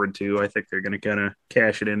look forward to. I think they're going to kind of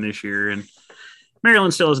cash it in this year. And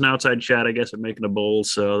Maryland still has an outside shot, I guess, at making a bowl,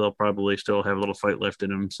 so they'll probably still have a little fight left in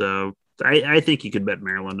them. So I think you could bet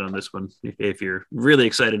Maryland on this one if you're really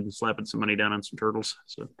excited and slapping some money down on some turtles.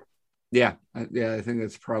 So yeah, I think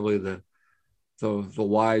that's probably the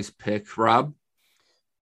wise pick. Rob?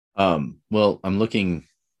 Well, I'm looking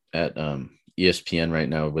at ESPN right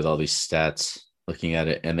now with all these stats, looking at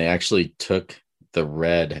it, and they actually took the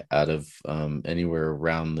red out of anywhere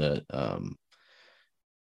around the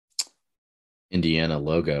Indiana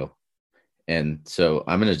logo. And so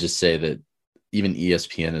I'm going to just say that even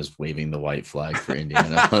ESPN is waving the white flag for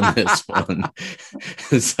Indiana on this one.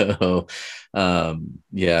 So, I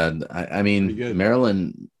mean,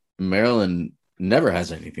 Maryland never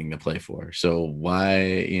has anything to play for. So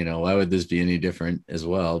why would this be any different as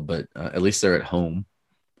well? But at least they're at home,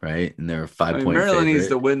 right? And they're a 5-point Maryland favorite. needs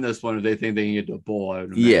to win this one if they think they can get to a bowl.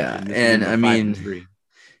 And I mean,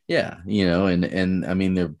 and I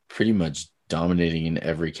mean, they're pretty much dominating in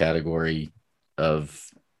every category of,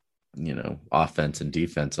 offense and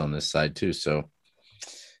defense on this side too. So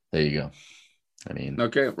there you go. I mean,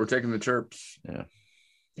 okay, we're taking the Terps. Yeah.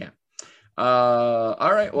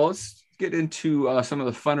 All right. Well, let's get into some of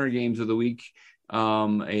the funner games of the week.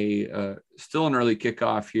 Still an early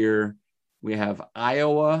kickoff here. We have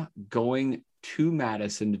Iowa going to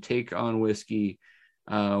Madison to take on Whiskey.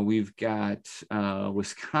 We've got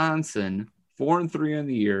Wisconsin 4-3 on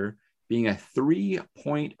the year, being a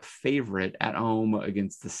 3-point favorite at home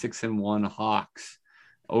against the 6-1 Hawks.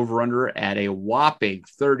 Over under at a whopping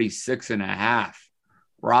 36.5.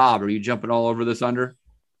 Rob, are you jumping all over this under?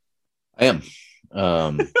 I am.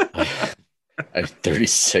 I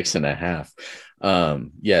 36.5.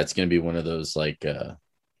 Yeah, it's going to be one of those like, oh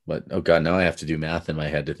God, now I have to do math in my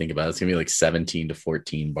head to think about it. It's going to be like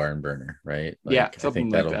 17-14 barn burner, right? Like, yeah, something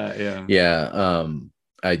like that. Yeah. Yeah.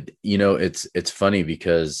 It's funny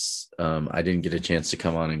because I didn't get a chance to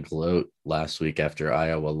come on and gloat last week after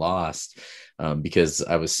Iowa lost because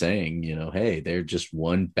I was saying, hey, they're just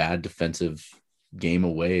one bad defensive game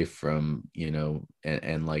away from,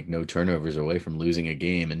 and like no turnovers away from losing a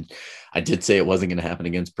game. And I did say it wasn't going to happen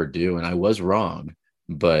against Purdue, and I was wrong,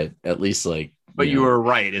 but at least like, but you were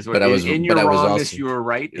right. Is what but I was in your but I was wrongness, also, you were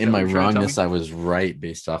right. In my wrongness, I was right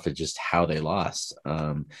based off of just how they lost.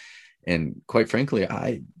 And quite frankly,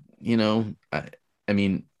 I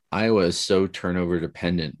mean, Iowa is so turnover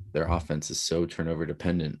dependent. Their offense is so turnover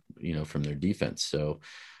dependent, from their defense. So,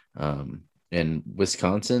 and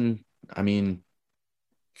Wisconsin, I mean,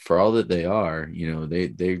 for all that they are,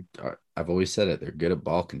 they are, I've always said it, they're good at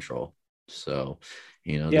ball control. So,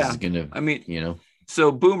 this is going to,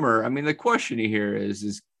 so Boomer, I mean, the question here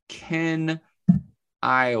is can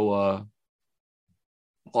Iowa,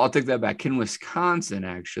 well, I'll take that back. Can Wisconsin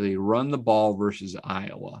actually run the ball versus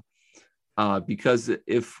Iowa? Because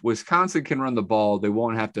if Wisconsin can run the ball, they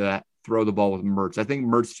won't have to throw the ball with Mertz. I think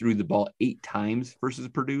Mertz threw the ball 8 times versus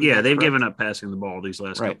Purdue. Yeah, they've given up passing the ball these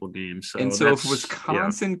last couple of games. So if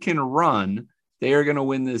Wisconsin can run, they are going to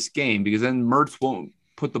win this game because then Mertz won't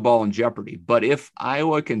put the ball in jeopardy. But if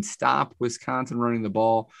Iowa can stop Wisconsin running the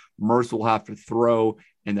ball, Mertz will have to throw,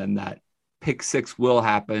 and then that pick 6 will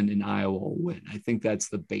happen and Iowa will win. I think that's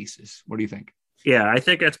the basis. What do you think? Yeah, I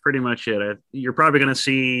think that's pretty much it. You're probably going to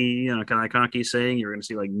see, kind of like Honky saying, you're going to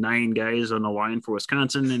see like 9 guys on the line for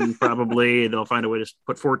Wisconsin, and probably they'll find a way to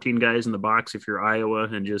put 14 guys in the box if you're Iowa,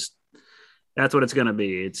 and just that's what it's going to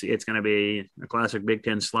be. It's going to be a classic Big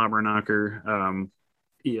Ten slobber knocker.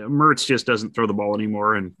 Mertz just doesn't throw the ball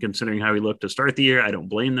anymore, and considering how he looked to start the year, I don't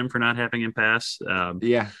blame them for not having him pass.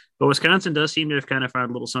 But Wisconsin does seem to have kind of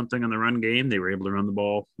found a little something on the run game. They were able to run the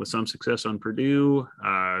ball with some success on Purdue.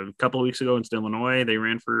 A couple of weeks ago against Illinois, they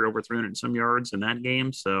ran for over 300 and some yards in that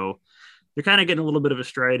game. So they're kind of getting a little bit of a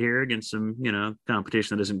stride here against some,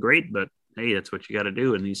 competition that isn't great, but hey, that's what you got to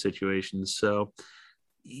do in these situations. So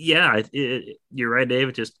yeah, you're right,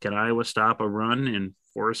 Dave. Just can Iowa stop a run and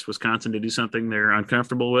force Wisconsin to do something they're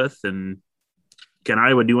uncomfortable with? And can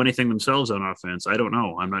Iowa do anything themselves on offense? I don't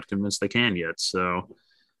know. I'm not convinced they can yet. So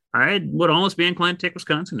I would almost be inclined to take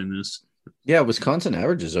Wisconsin in this. Yeah, Wisconsin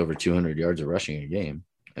averages over 200 yards of rushing a game.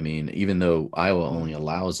 I mean, even though Iowa only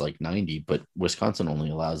allows like 90, but Wisconsin only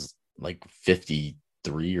allows like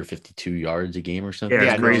 53 or 52 yards a game or something.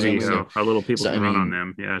 Yeah, it's crazy So, how little people can run on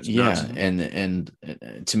them. Yeah, it's nuts. and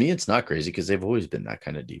to me, it's not crazy because they've always been that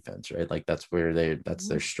kind of defense, right? Like that's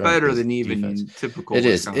their strength. Better than even defense. Typical. It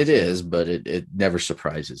is, but it never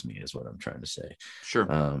surprises me, is what I'm trying to say. Sure.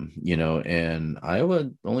 And Iowa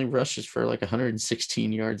only rushes for like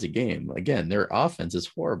 116 yards a game. Again, their offense is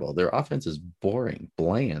horrible. Their offense is boring,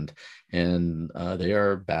 bland, and they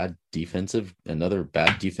are another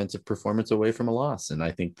bad defensive performance away from a loss. And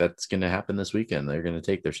I think that's going to happen this weekend. They're going to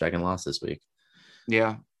take their second loss this week.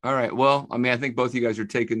 Yeah. All right. Well, I mean, I think both of you guys are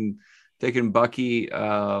taking Bucky.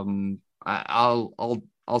 I'll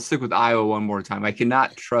stick with Iowa one more time. I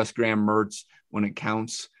cannot trust Graham Mertz when it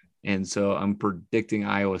counts. And so I'm predicting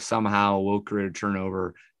Iowa somehow will create a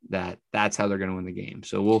turnover that's how they're going to win the game.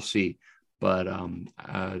 So we'll see. But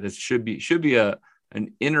this should be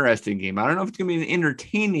an interesting game. I don't know if it's going to be an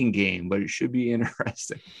entertaining game, but it should be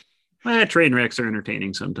interesting. Train wrecks are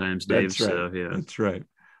entertaining sometimes, Dave. That's right. So, yeah. That's right.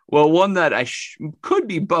 Well, one that could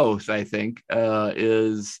be both, I think,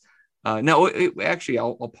 is actually,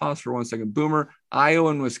 I'll pause for 1 second. Boomer, Iowa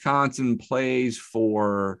and Wisconsin plays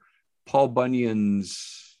for Paul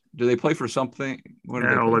Bunyan's. Do they play for something?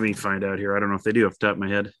 Let me find out here. I don't know if they do off the top of my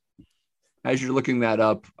head. As you're looking that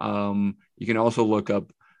up, you can also look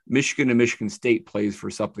up Michigan and Michigan State plays for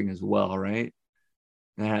something as well, right?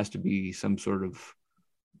 That has to be some sort of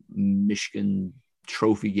Michigan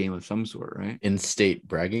trophy game of some sort, right? In-state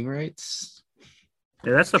bragging rights.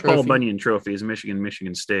 Yeah, that's the Paul Bunyan Trophy. Is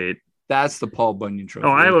Michigan State. That's the Paul Bunyan Trophy.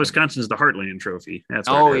 Oh, Iowa, Wisconsin is the Heartland Trophy. That's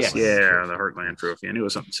what it is. Yes. Yeah, the Heartland Trophy. I knew it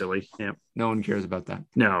was something silly. Yeah. No one cares about that.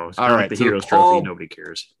 No. It's all right. Like the Heroes Trophy. Nobody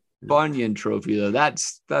cares. Bunyan Trophy, though,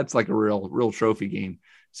 that's like a real trophy game.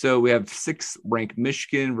 So we have 6th ranked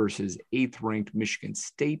Michigan versus 8th ranked Michigan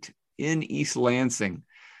State in East Lansing.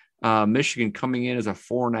 Michigan coming in as a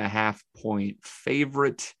 4.5-point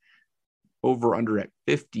favorite, over under at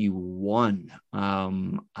 51.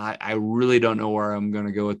 I really don't know where I'm going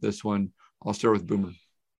to go with this one. I'll start with Boomer.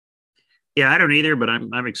 Yeah, I don't either, but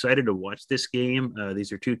I'm excited to watch this game.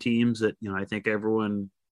 These are two teams that, I think everyone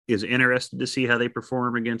is interested to see how they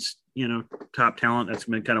perform against, top talent. That's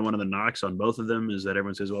been kind of one of the knocks on both of them, is that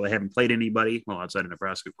everyone says, well, they haven't played anybody, well, outside of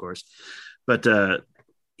Nebraska, of course. But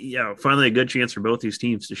finally a good chance for both these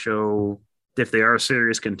teams to show if they are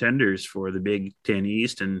serious contenders for the Big Ten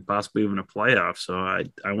East and possibly even a playoff. So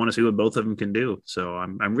I want to see what both of them can do. So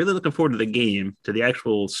I'm really looking forward to the game, to the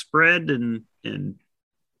actual spread and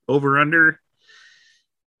over under.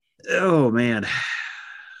 Oh man,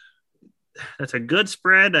 that's a good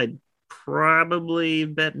spread. I'd probably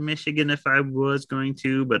bet Michigan if I was going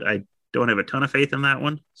to, but I don't have a ton of faith in that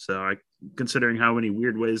one. So considering how many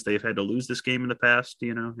weird ways they've had to lose this game in the past,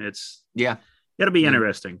 it's got to be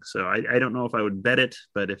interesting. So I don't know if I would bet it,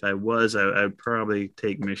 but if I was, I'd probably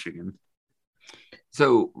take Michigan.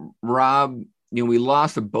 So Rob, we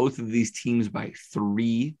lost to both of these teams by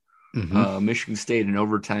 3. Michigan State in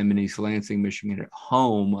overtime and East Lansing, Michigan at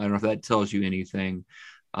home. I don't know if that tells you anything.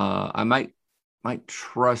 I might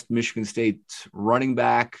trust Michigan State's running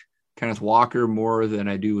back, Kenneth Walker, more than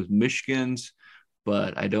I do with Michigan's,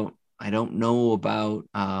 but I don't know about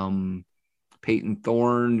Peyton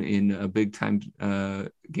Thorne in a big time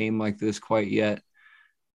game like this quite yet.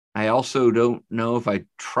 I also don't know if I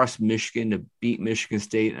trust Michigan to beat Michigan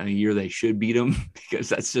State in a year they should beat them, because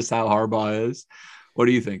that's just how Harbaugh is. What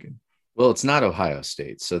are you thinking? Well, it's not Ohio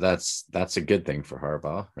State, so that's a good thing for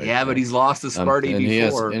Harbaugh. Right? Yeah, but he's lost to Sparty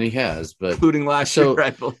before, he has, but including last year,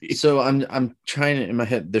 I believe. So I'm trying to, in my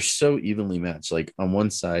head, they're so evenly matched. Like on one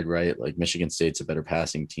side, right, like Michigan State's a better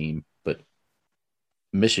passing team, but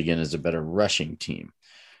Michigan is a better rushing team,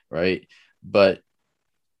 right? But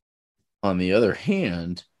on the other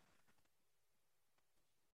hand,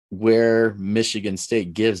 where Michigan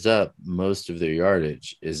State gives up most of their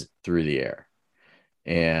yardage is through the air.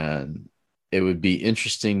 And it would be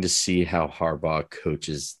interesting to see how Harbaugh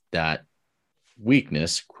coaches that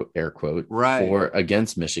weakness, air quote, right, for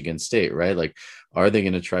against Michigan State, right? Like, are they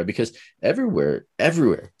going to try? Because everywhere,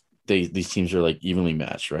 these teams are like evenly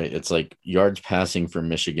matched, right? It's like yards passing for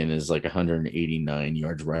Michigan is like 189,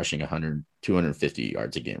 yards rushing 250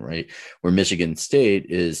 yards a game, right? Where Michigan State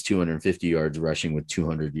is 250 yards rushing with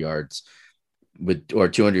 200 yards or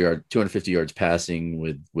 250 yards passing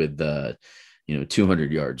with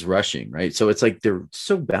 200 yards rushing, right? So it's like they're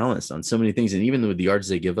so balanced on so many things. And even with the yards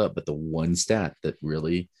they give up, but the one stat that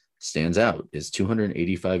really stands out is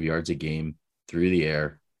 285 yards a game through the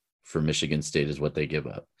air for Michigan State is what they give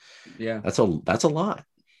up. Yeah. That's a lot,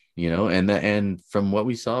 and from what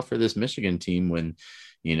we saw for this Michigan team, when,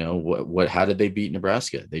 how did they beat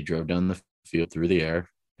Nebraska? They drove down the field through the air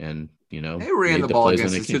and, they ran the ball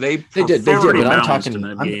against us too. They did. But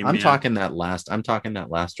I'm talking that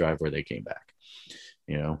last drive where they came back,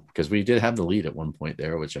 because we did have the lead at one point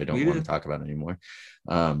there, which I don't want to talk about anymore.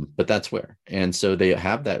 But that's where, and so they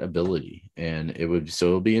have that ability, and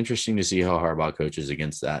it'll be interesting to see how Harbaugh coaches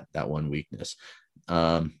against that one weakness.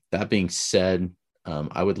 That being said,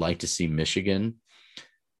 I would like to see Michigan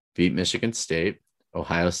beat Michigan State,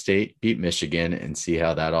 Ohio State beat Michigan, and see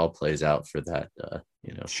how that all plays out for that,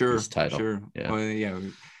 title. Sure. Yeah.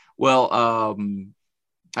 Well,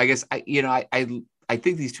 I guess I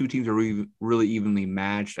think these two teams are really evenly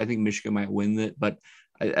matched. I think Michigan might win it, but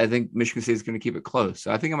I think Michigan State is going to keep it close.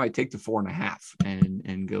 So I think I might take the 4.5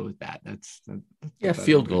 and go with that. That's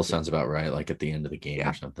field goal sounds about right. Like at the end of the game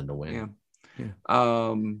or something to win. Yeah.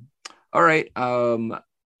 All right.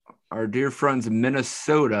 Our dear friends in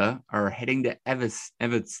Minnesota are heading to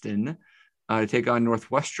Evanston to take on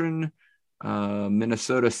Northwestern.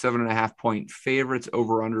 Minnesota 7.5-point favorites,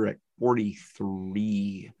 over under at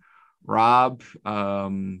 43. Rob,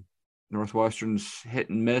 Northwestern's hit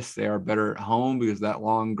and miss. They are better at home because of that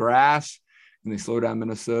long grass, and they slow down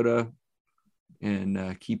Minnesota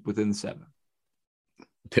and keep within 7.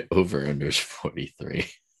 The over under is 43.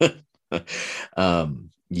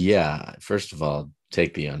 First of all,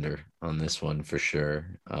 take the under on this one for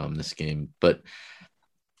sure. This game, but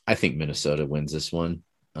I think Minnesota wins this one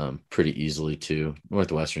pretty easily too.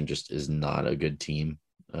 Northwestern just is not a good team.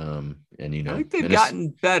 And I think they've gotten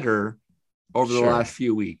better over the last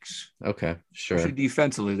few weeks. Okay, sure. Especially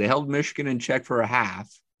defensively, they held Michigan in check for a half.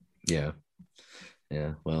 Yeah.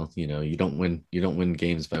 Well, you don't win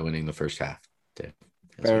games by winning the first half.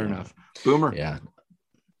 Fair enough. Boomer. Yeah.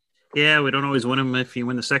 Yeah, we don't always win them if you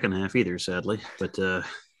win the second half either, sadly. But that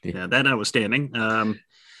notwithstanding,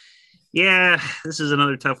 Yeah, this is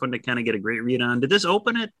another tough one to kind of get a great read on. Did this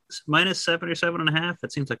open at -7 or 7.5?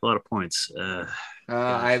 That seems like a lot of points.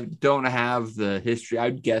 I don't have the history.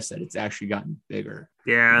 I'd guess that it's actually gotten bigger.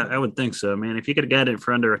 Yeah, I would think so, man. If you could have got it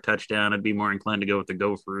for under a touchdown, I'd be more inclined to go with the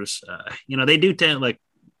Gophers. They do tend, like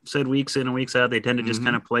said, weeks in and weeks out, they tend to just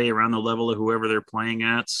kind of play around the level of whoever they're playing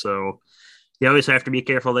at. So you always have to be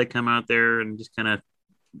careful they come out there and just kind of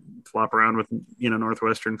flop around with,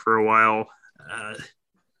 Northwestern for a while.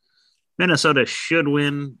 Minnesota should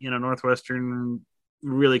win. Northwestern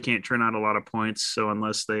really can't turn out a lot of points. So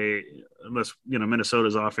unless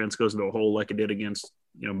Minnesota's offense goes into a hole like it did against,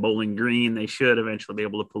 Bowling Green, they should eventually be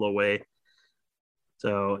able to pull away.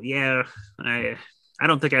 So yeah, I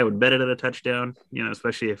don't think I would bet it at a touchdown,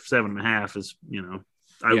 especially if 7.5 is,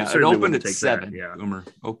 I would certainly open at take 7. That. Yeah. Boomer.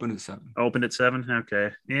 Open at 7. Open at 7.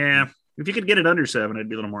 Okay. Yeah. If you could get it under 7, I'd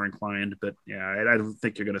be a little more inclined, but yeah, I don't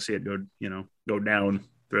think you're going to see it go down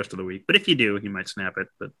the rest of the week. But if you do, you might snap it.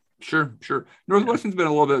 But sure. Northwestern's been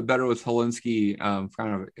a little bit better with Helinski, kind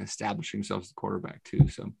of establishing himself as the quarterback too.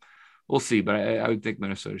 So we'll see. But I would think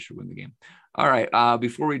Minnesota should win the game. All right.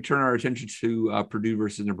 Before we turn our attention to Purdue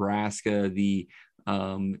versus Nebraska, the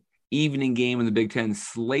evening game in the Big Ten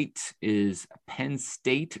slate is Penn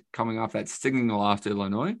State coming off that stinging loss to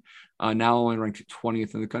Illinois. Now only ranked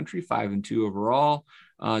 20th in the country, 5-2 overall,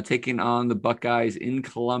 taking on the Buckeyes in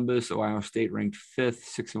Columbus. Ohio State ranked 5th,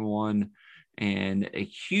 6-1, and a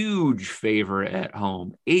huge favorite at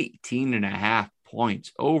home, 18.5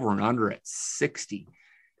 points, over and under at 60.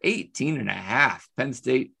 18.5. Penn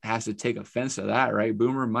State has to take offense to that, right,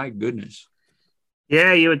 Boomer? My goodness.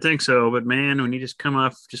 Yeah, you would think so. But man, when you just come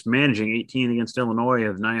off just managing 18 against Illinois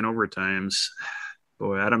of 9 overtimes,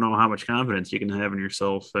 boy, I don't know how much confidence you can have in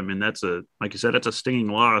yourself. I mean, like you said, that's a stinging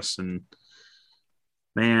loss. And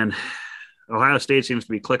man, Ohio State seems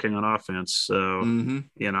to be clicking on offense. So,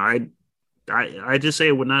 I just say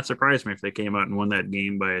it would not surprise me if they came out and won that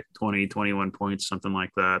game by 20, 21 points, something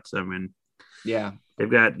like that. I mean, yeah, they've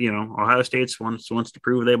got, Ohio State wants to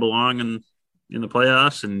prove they belong in the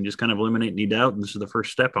playoffs and just kind of eliminate any doubt. And this is the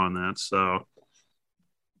first step on that. So,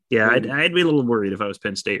 yeah, I'd be a little worried if I was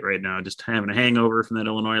Penn State right now, just having a hangover from that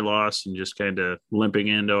Illinois loss and just kind of limping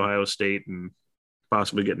into Ohio State and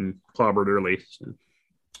possibly getting clobbered early. So.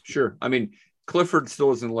 Sure. I mean, Clifford still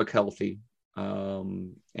doesn't look healthy.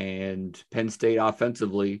 And Penn State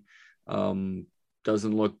offensively doesn't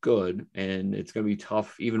look good. And it's going to be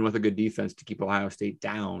tough, even with a good defense, to keep Ohio State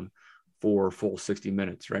down for a full 60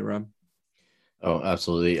 minutes. Right, Rob? Oh,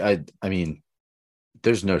 absolutely. I mean,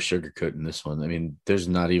 there's no sugarcoating this one. I mean, there's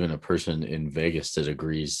not even a person in Vegas that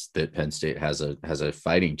agrees that Penn State has a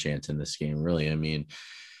fighting chance in this game. Really, I mean,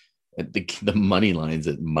 the money line's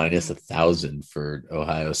at -1,000 for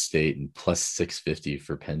Ohio State and +650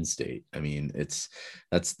 for Penn State. I mean,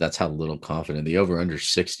 that's how little confident. The over under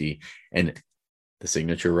 60 and the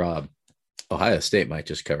signature Rob. Ohio State might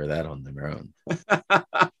just cover that on their own.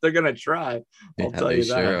 They're going to try. I'll tell you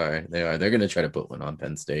that. Sure are. They are. They're going to try to put one on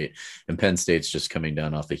Penn State. And Penn State's just coming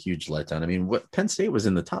down off a huge letdown. I mean, Penn State was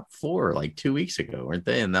in the top 4 like 2 weeks ago, weren't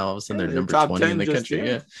they? And now all of a sudden they're number 20 in the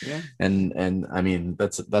country. Yeah. And I mean,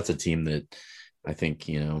 that's a team that I think,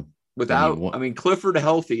 without, Clifford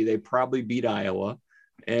healthy, they probably beat Iowa.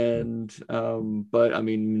 And but I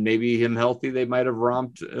mean, maybe him healthy, they might have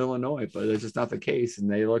romped Illinois, but that's just not the case.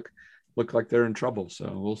 And they look like they're in trouble.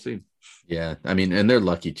 So we'll see. Yeah. I mean, and they're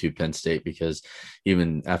lucky too, Penn State, because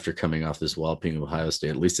even after coming off this walloping of Ohio State,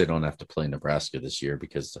 at least they don't have to play Nebraska this year,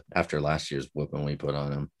 because after last year's whooping we put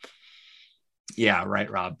on them. Yeah.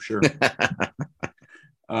 Right, Rob. Sure.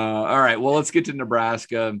 All right. Well, let's get to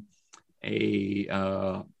Nebraska.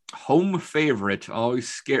 A home favorite. Always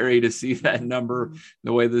scary to see that number,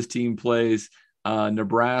 the way this team plays.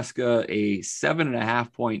 Nebraska, a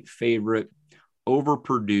 7.5 point favorite over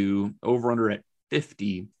Purdue, over under at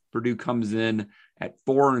 50. Purdue comes in at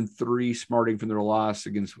 4-3, smarting from their loss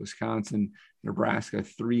against Wisconsin. Nebraska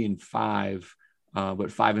 3-5, but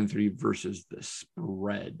 5-3 versus the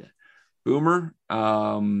spread. Boomer,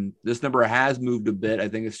 this number has moved a bit. I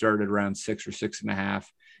think it started around 6 or 6.5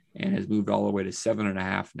 and has moved all the way to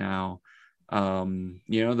 7.5 now.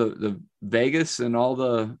 The Vegas and all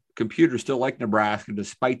the computers still like Nebraska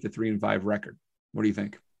despite the 3-5 record. What do you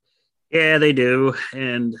think? Yeah, they do.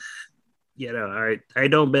 And, I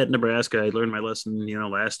don't bet Nebraska. I learned my lesson,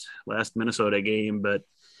 last Minnesota game, but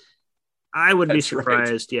I would be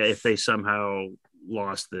surprised, right. If they somehow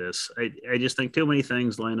lost this. I just think too many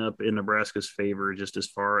things line up in Nebraska's favor, just as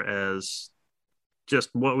far as just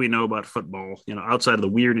what we know about football, outside of the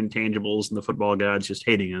weird intangibles and the football gods just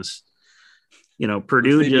hating us.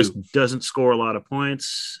 Purdue just doesn't score a lot of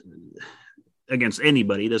points. against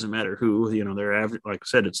anybody. It doesn't matter who, they're average. Like I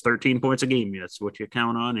said, it's 13 points a game. That's what you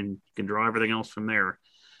count on, and you can draw everything else from there.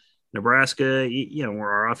 Nebraska, where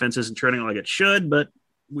our offense isn't trending like it should, but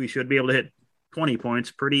we should be able to hit 20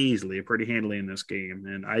 points pretty easily, pretty handily in this game.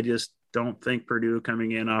 And I just don't think Purdue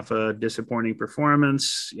coming in off a disappointing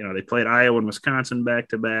performance. They played Iowa and Wisconsin back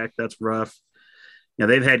to back. That's rough.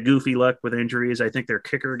 They've had goofy luck with injuries. I think their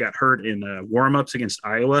kicker got hurt in warm-ups against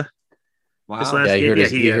Iowa. Wow. Yeah,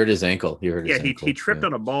 he hurt his ankle. He tripped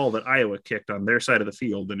on a ball that Iowa kicked on their side of the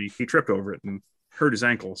field, and he tripped over it and hurt his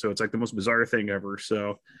ankle. So it's like the most bizarre thing ever.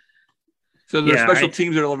 So their special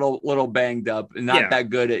teams are a little banged up and not that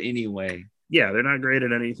good at anyway. Yeah, they're not great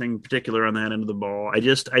at anything particular on that end of the ball. I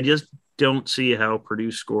just don't see how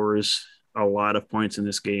Purdue scores a lot of points in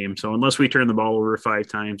this game. So unless we turn the ball over 5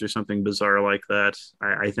 times or something bizarre like that,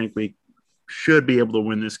 I think we should be able to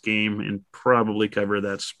win this game and probably cover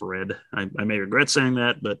that spread. I may regret saying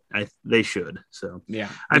that, but they should. So yeah,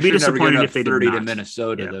 I'd be disappointed if they did 30 not. to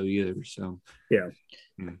Minnesota though either. So yeah.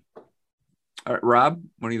 All right, Rob,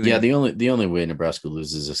 what do you think? Yeah, the only way Nebraska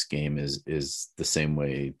loses this game is the same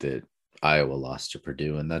way that Iowa lost to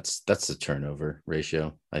Purdue, and that's the turnover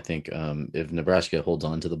ratio. I think if Nebraska holds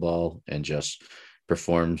on to the ball and just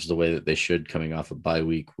performs the way that they should, coming off a bye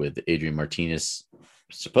week with Adrian Martinez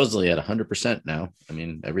supposedly at 100% now. I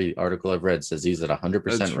mean, every article I've read says he's at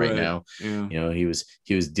 100% right now. Yeah. He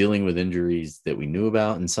was dealing with injuries that we knew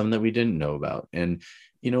about and some that we didn't know about. And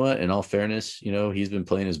you know what? In all fairness, he's been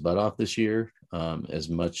playing his butt off this year. As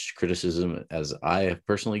much criticism as I have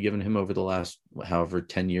personally given him over the last however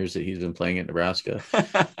 10 years that he's been playing at Nebraska,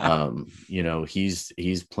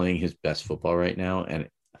 he's playing his best football right now. And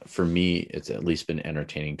for me, it's at least been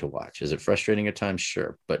entertaining to watch. Is it frustrating at times?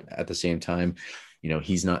 Sure. But at the same time,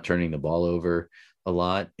 he's not turning the ball over a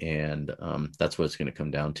lot. And that's what it's going to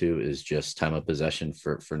come down to is just time of possession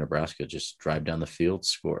for Nebraska. Just drive down the field,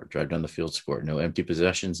 score. No empty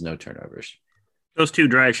possessions, no turnovers. Those 2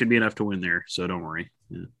 drives should be enough to win there, so don't worry.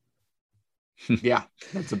 Yeah,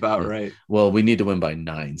 that's about right. Well, we need to win by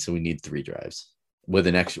 9, so we need 3 drives with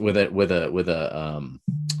an extra with a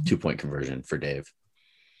 2-point conversion for Dave.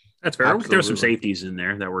 That's fair. There's some safeties in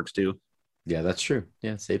there. That works too. Yeah, that's true.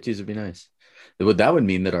 Yeah, safeties would be nice. That would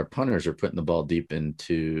mean that our punters are putting the ball deep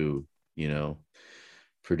into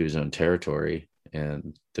Purdue's own territory,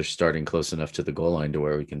 and they're starting close enough to the goal line to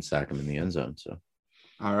where we can sack them in the end zone. So.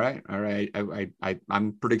 All right.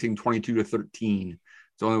 I'm predicting 22-13. It's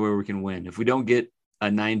the only way we can win. If we don't get a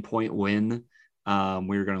 9-point win,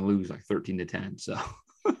 we're going to lose like 13-10. So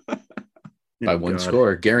by one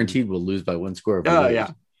score, guaranteed we'll lose by 1 score.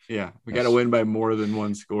 Yeah. We got to win by more than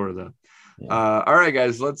 1 score though. Yeah. All right,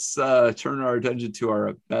 guys, let's turn our attention to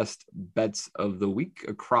our best bets of the week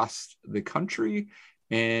across the country.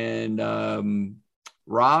 And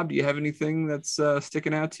Rob, do you have anything that's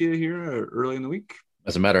sticking out to you here early in the week?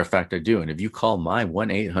 As a matter of fact, I do. And if you call my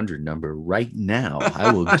 1-800 number right now,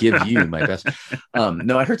 I will give you my best.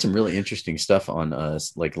 No, I heard some really interesting stuff on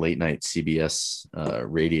like late night CBS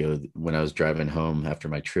radio when I was driving home after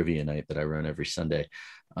my trivia night that I run every Sunday.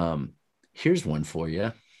 Here's one for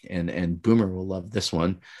you. And Boomer will love this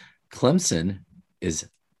one. Clemson is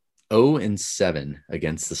 0-7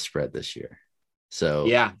 against the spread this year. So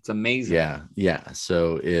yeah, it's amazing. Yeah.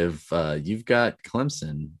 So if you've got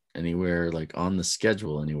Clemson anywhere like on the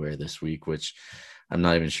schedule anywhere this week, which I'm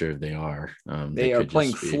not even sure if they are. They are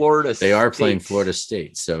playing Florida State. They are playing Florida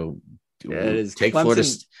State. So take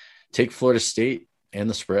Florida State and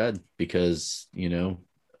the spread because,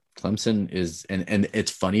 Clemson is, and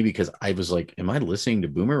it's funny because I was like, am I listening to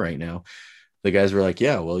Boomer right now? The guys were like,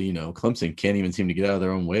 yeah, well, Clemson can't even seem to get out of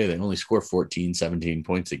their own way. They only score 14, 17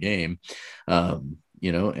 points a game. And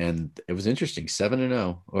it was interesting,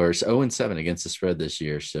 7-0 or 0-7 against the spread this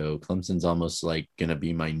year. So Clemson's almost like going to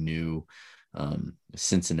be my new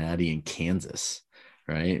Cincinnati and Kansas,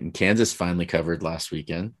 right? And Kansas finally covered last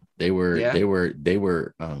weekend. They were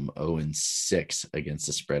 0-6 against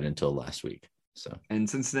the spread until last week. So and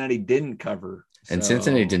Cincinnati didn't cover. And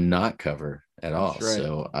Cincinnati did not cover at all. Right.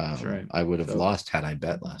 So I would have lost had I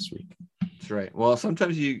bet last week. That's right. Well,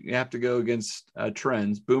 sometimes you have to go against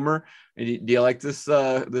trends. Boomer, do you like this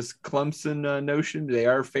this Clemson notion? They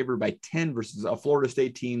are favored by 10 versus a Florida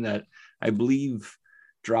State team that I believe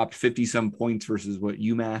dropped 50-some points versus what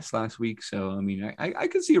UMass last week. So, I mean, I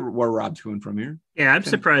can see where Rob's going from here. Yeah, I'm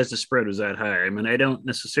surprised the spread was that high. I mean, I don't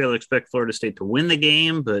necessarily expect Florida State to win the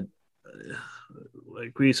game, but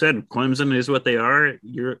like we said, Clemson is what they are.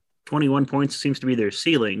 Your 21 points seems to be their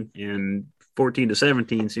ceiling, and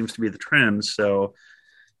 14-17 seems to be the trend. So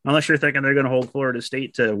Unless you're thinking they're going to hold Florida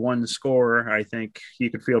State to one score, I think you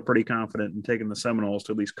could feel pretty confident in taking the Seminoles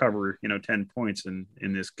to at least cover, 10 points in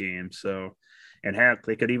this game. So, and heck,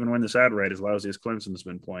 they could even win this outright as lousy as Clemson's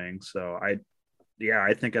been playing. So I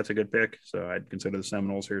think that's a good pick. So I'd consider the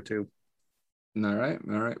Seminoles here too. All right.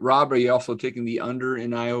 Rob, are you also taking the under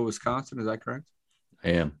in Iowa, Wisconsin? Is that correct? I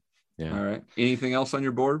am. Yeah. All right. Anything else on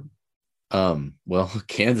your board? Well,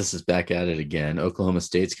 Kansas is back at it again. Oklahoma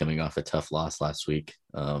State's coming off a tough loss last week,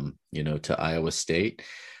 to Iowa State.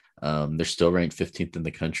 They're still ranked 15th in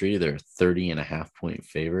the country. They're 30.5-point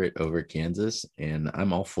favorite over Kansas, and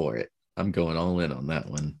I'm all for it. I'm going all in on that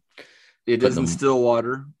one. It is in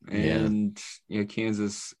Stillwater, and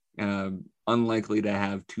Kansas unlikely to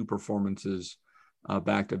have two performances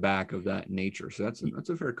back to back of that nature. So that's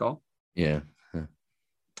a fair call. Yeah.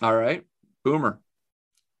 All right, Boomer.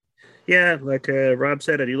 Yeah, like Rob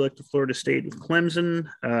said, I do look to Florida State with Clemson.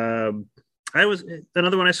 I was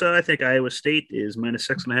another one I saw. I think Iowa State is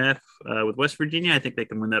 -6.5 with West Virginia. I think they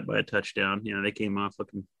can win that by a touchdown. They came off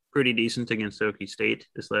looking pretty decent against Okie State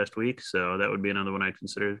this last week, so that would be another one I'd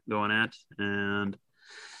consider going at. And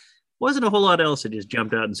wasn't a whole lot else that just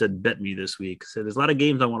jumped out and said bet me this week. So there's a lot of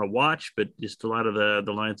games I want to watch, but just a lot of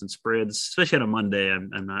the lines and spreads, especially on a Monday, I'm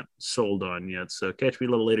not sold on yet. So catch me a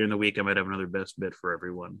little later in the week. I might have another best bet for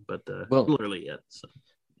everyone, but a little early yet. So.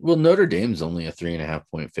 Well, Notre Dame's only a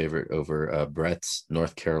 3.5-point favorite over Brett's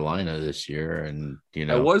North Carolina this year, and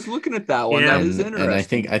I was looking at that one. That is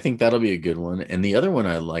interesting. And I think that'll be a good one. And the other one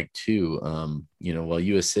I like too. While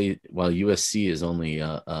USC is only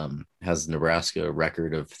has Nebraska a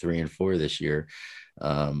record of 3-4 this year,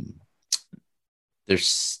 they're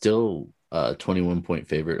still a 21-point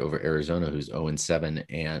favorite over Arizona, who's 0-7,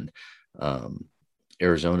 and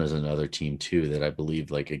Arizona is another team too that I believe,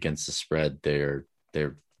 like, against the spread, they're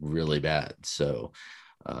really bad. So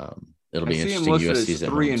it'll be interesting. USC's at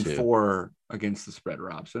 3-4 against the spread,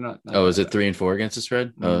 Rob. So not is it 3-4 against the spread?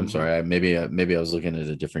 Mm-hmm. Oh, I'm sorry. Maybe I was looking at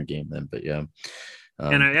a different game then, but yeah.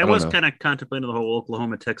 And I was kind of contemplating the whole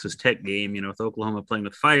Oklahoma Texas Tech game. With Oklahoma playing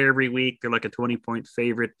with fire every week, they're like a 20-point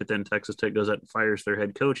favorite, but then Texas Tech goes out and fires their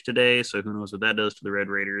head coach today. So who knows what that does to the Red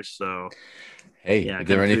Raiders? So hey, if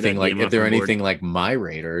they're anything like my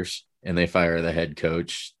Raiders, and they fire the head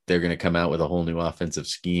coach, they're going to come out with a whole new offensive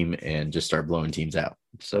scheme and just start blowing teams out.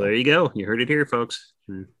 So there you go. You heard it here, folks.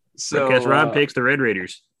 So Rob takes the Red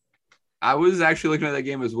Raiders. I was actually looking at that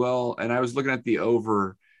game as well, and I was looking at the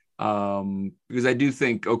over because I do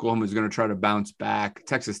think Oklahoma is going to try to bounce back.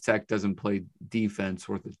 Texas Tech doesn't play defense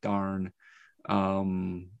worth a darn.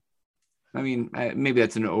 Maybe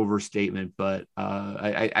that's an overstatement, but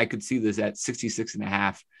I could see this at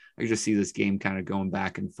 66.5. I just see this game kind of going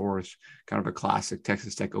back and forth, kind of a classic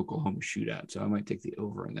Texas Tech Oklahoma shootout. So I might take the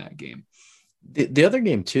over in that game. The other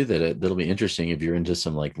game too that'll be interesting if you're into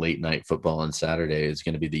some like late night football on Saturday is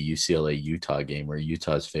going to be the UCLA Utah game, where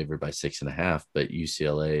Utah is favored by 6.5, but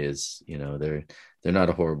UCLA is they're not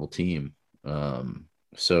a horrible team.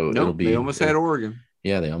 It'll be. They almost had Oregon.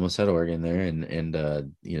 Yeah, they almost had Oregon there, and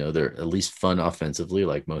they're at least fun offensively,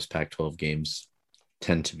 like most Pac-12 games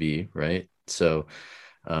tend to be, right? So.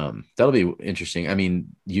 That'll be interesting. I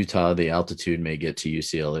mean, Utah, the altitude may get to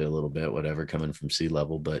UCLA a little bit, whatever, coming from sea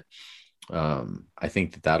level, but I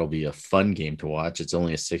think that'll be a fun game to watch. It's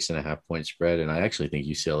only a 6.5-point spread, and I actually think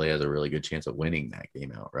UCLA has a really good chance of winning that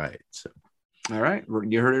game outright. So, all right,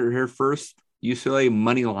 you heard it here first. UCLA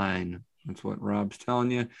money line. That's what Rob's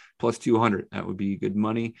telling you. Plus 200. That would be good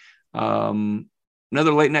money.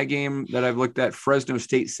 Another late night game that I've looked at: Fresno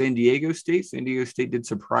State, San Diego State. San Diego State did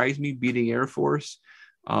surprise me, beating Air Force.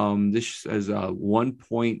 This is a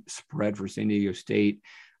 1-point spread for San Diego State.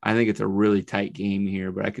 I think it's a really tight game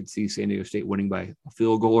here, but I could see San Diego State winning by a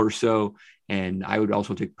field goal or so. And I would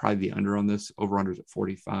also take probably the under on this. Over-under is at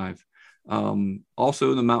 45.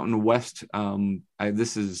 Also in the Mountain West,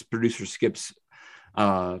 this is producer Skip's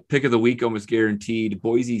pick of the week, almost guaranteed.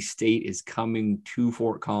 Boise State is coming to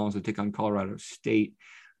Fort Collins to take on Colorado State.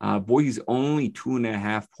 Boise's only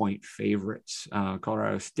 2.5-point favorites.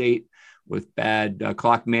 Colorado State, with bad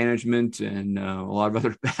clock management and a lot of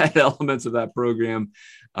other bad elements of that program,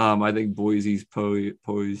 I think Boise's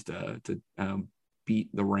poised to beat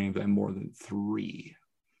the Rams by more than 3.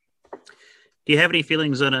 Do you have any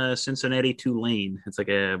feelings on Cincinnati Tulane? It's like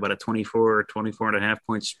about a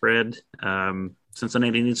 24.5-point spread.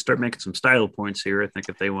 Cincinnati needs to start making some style points here. I think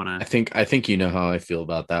if they want to. I think you know how I feel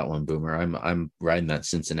about that one, Boomer. I'm riding that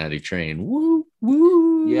Cincinnati train. Woo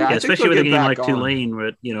woo. Yeah, especially with a game like Tulane,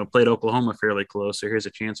 but played Oklahoma fairly close. So here's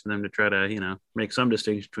a chance for them to try to make some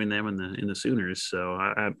distinction between them and the Sooners. So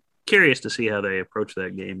I'm curious to see how they approach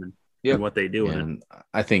that game. And Yep. and what they do in it. And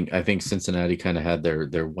I think Cincinnati kind of had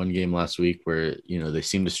their one game last week where, they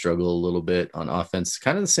seemed to struggle a little bit on offense,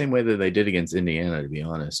 kind of the same way that they did against Indiana, to be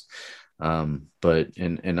honest. But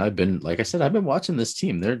I've been, like I said, I've been watching this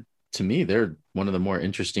team. To me, they're one of the more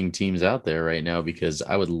interesting teams out there right now, because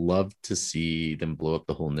I would love to see them blow up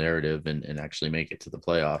the whole narrative and actually make it to the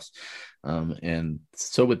playoffs. And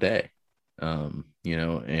so would they, oh,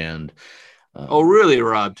 really,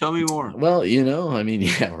 Rob? Tell me more. Well,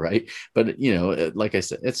 yeah, right. But, like I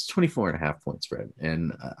said, it's 24.5 point spread.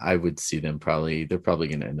 And I would see them they're probably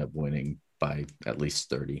going to end up winning by at least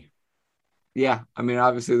 30. Yeah. I mean,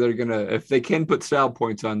 obviously they're going to, if they can put style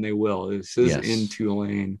points on, they will. This is in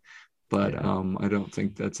Tulane, but I don't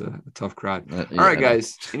think that's a tough crowd. All right,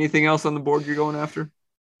 guys, anything else on the board you're going after?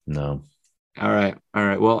 No. All right.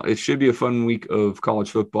 Well, it should be a fun week of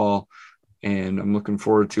college football, and I'm looking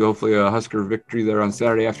forward to hopefully a Husker victory there on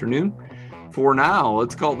Saturday afternoon. For now,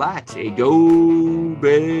 let's call that a Go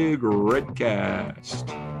Big Redcast.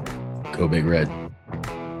 Go Big Red.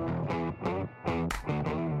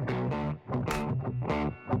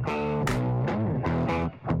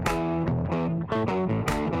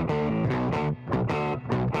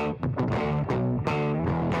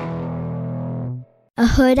 A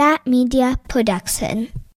Huda Media Production.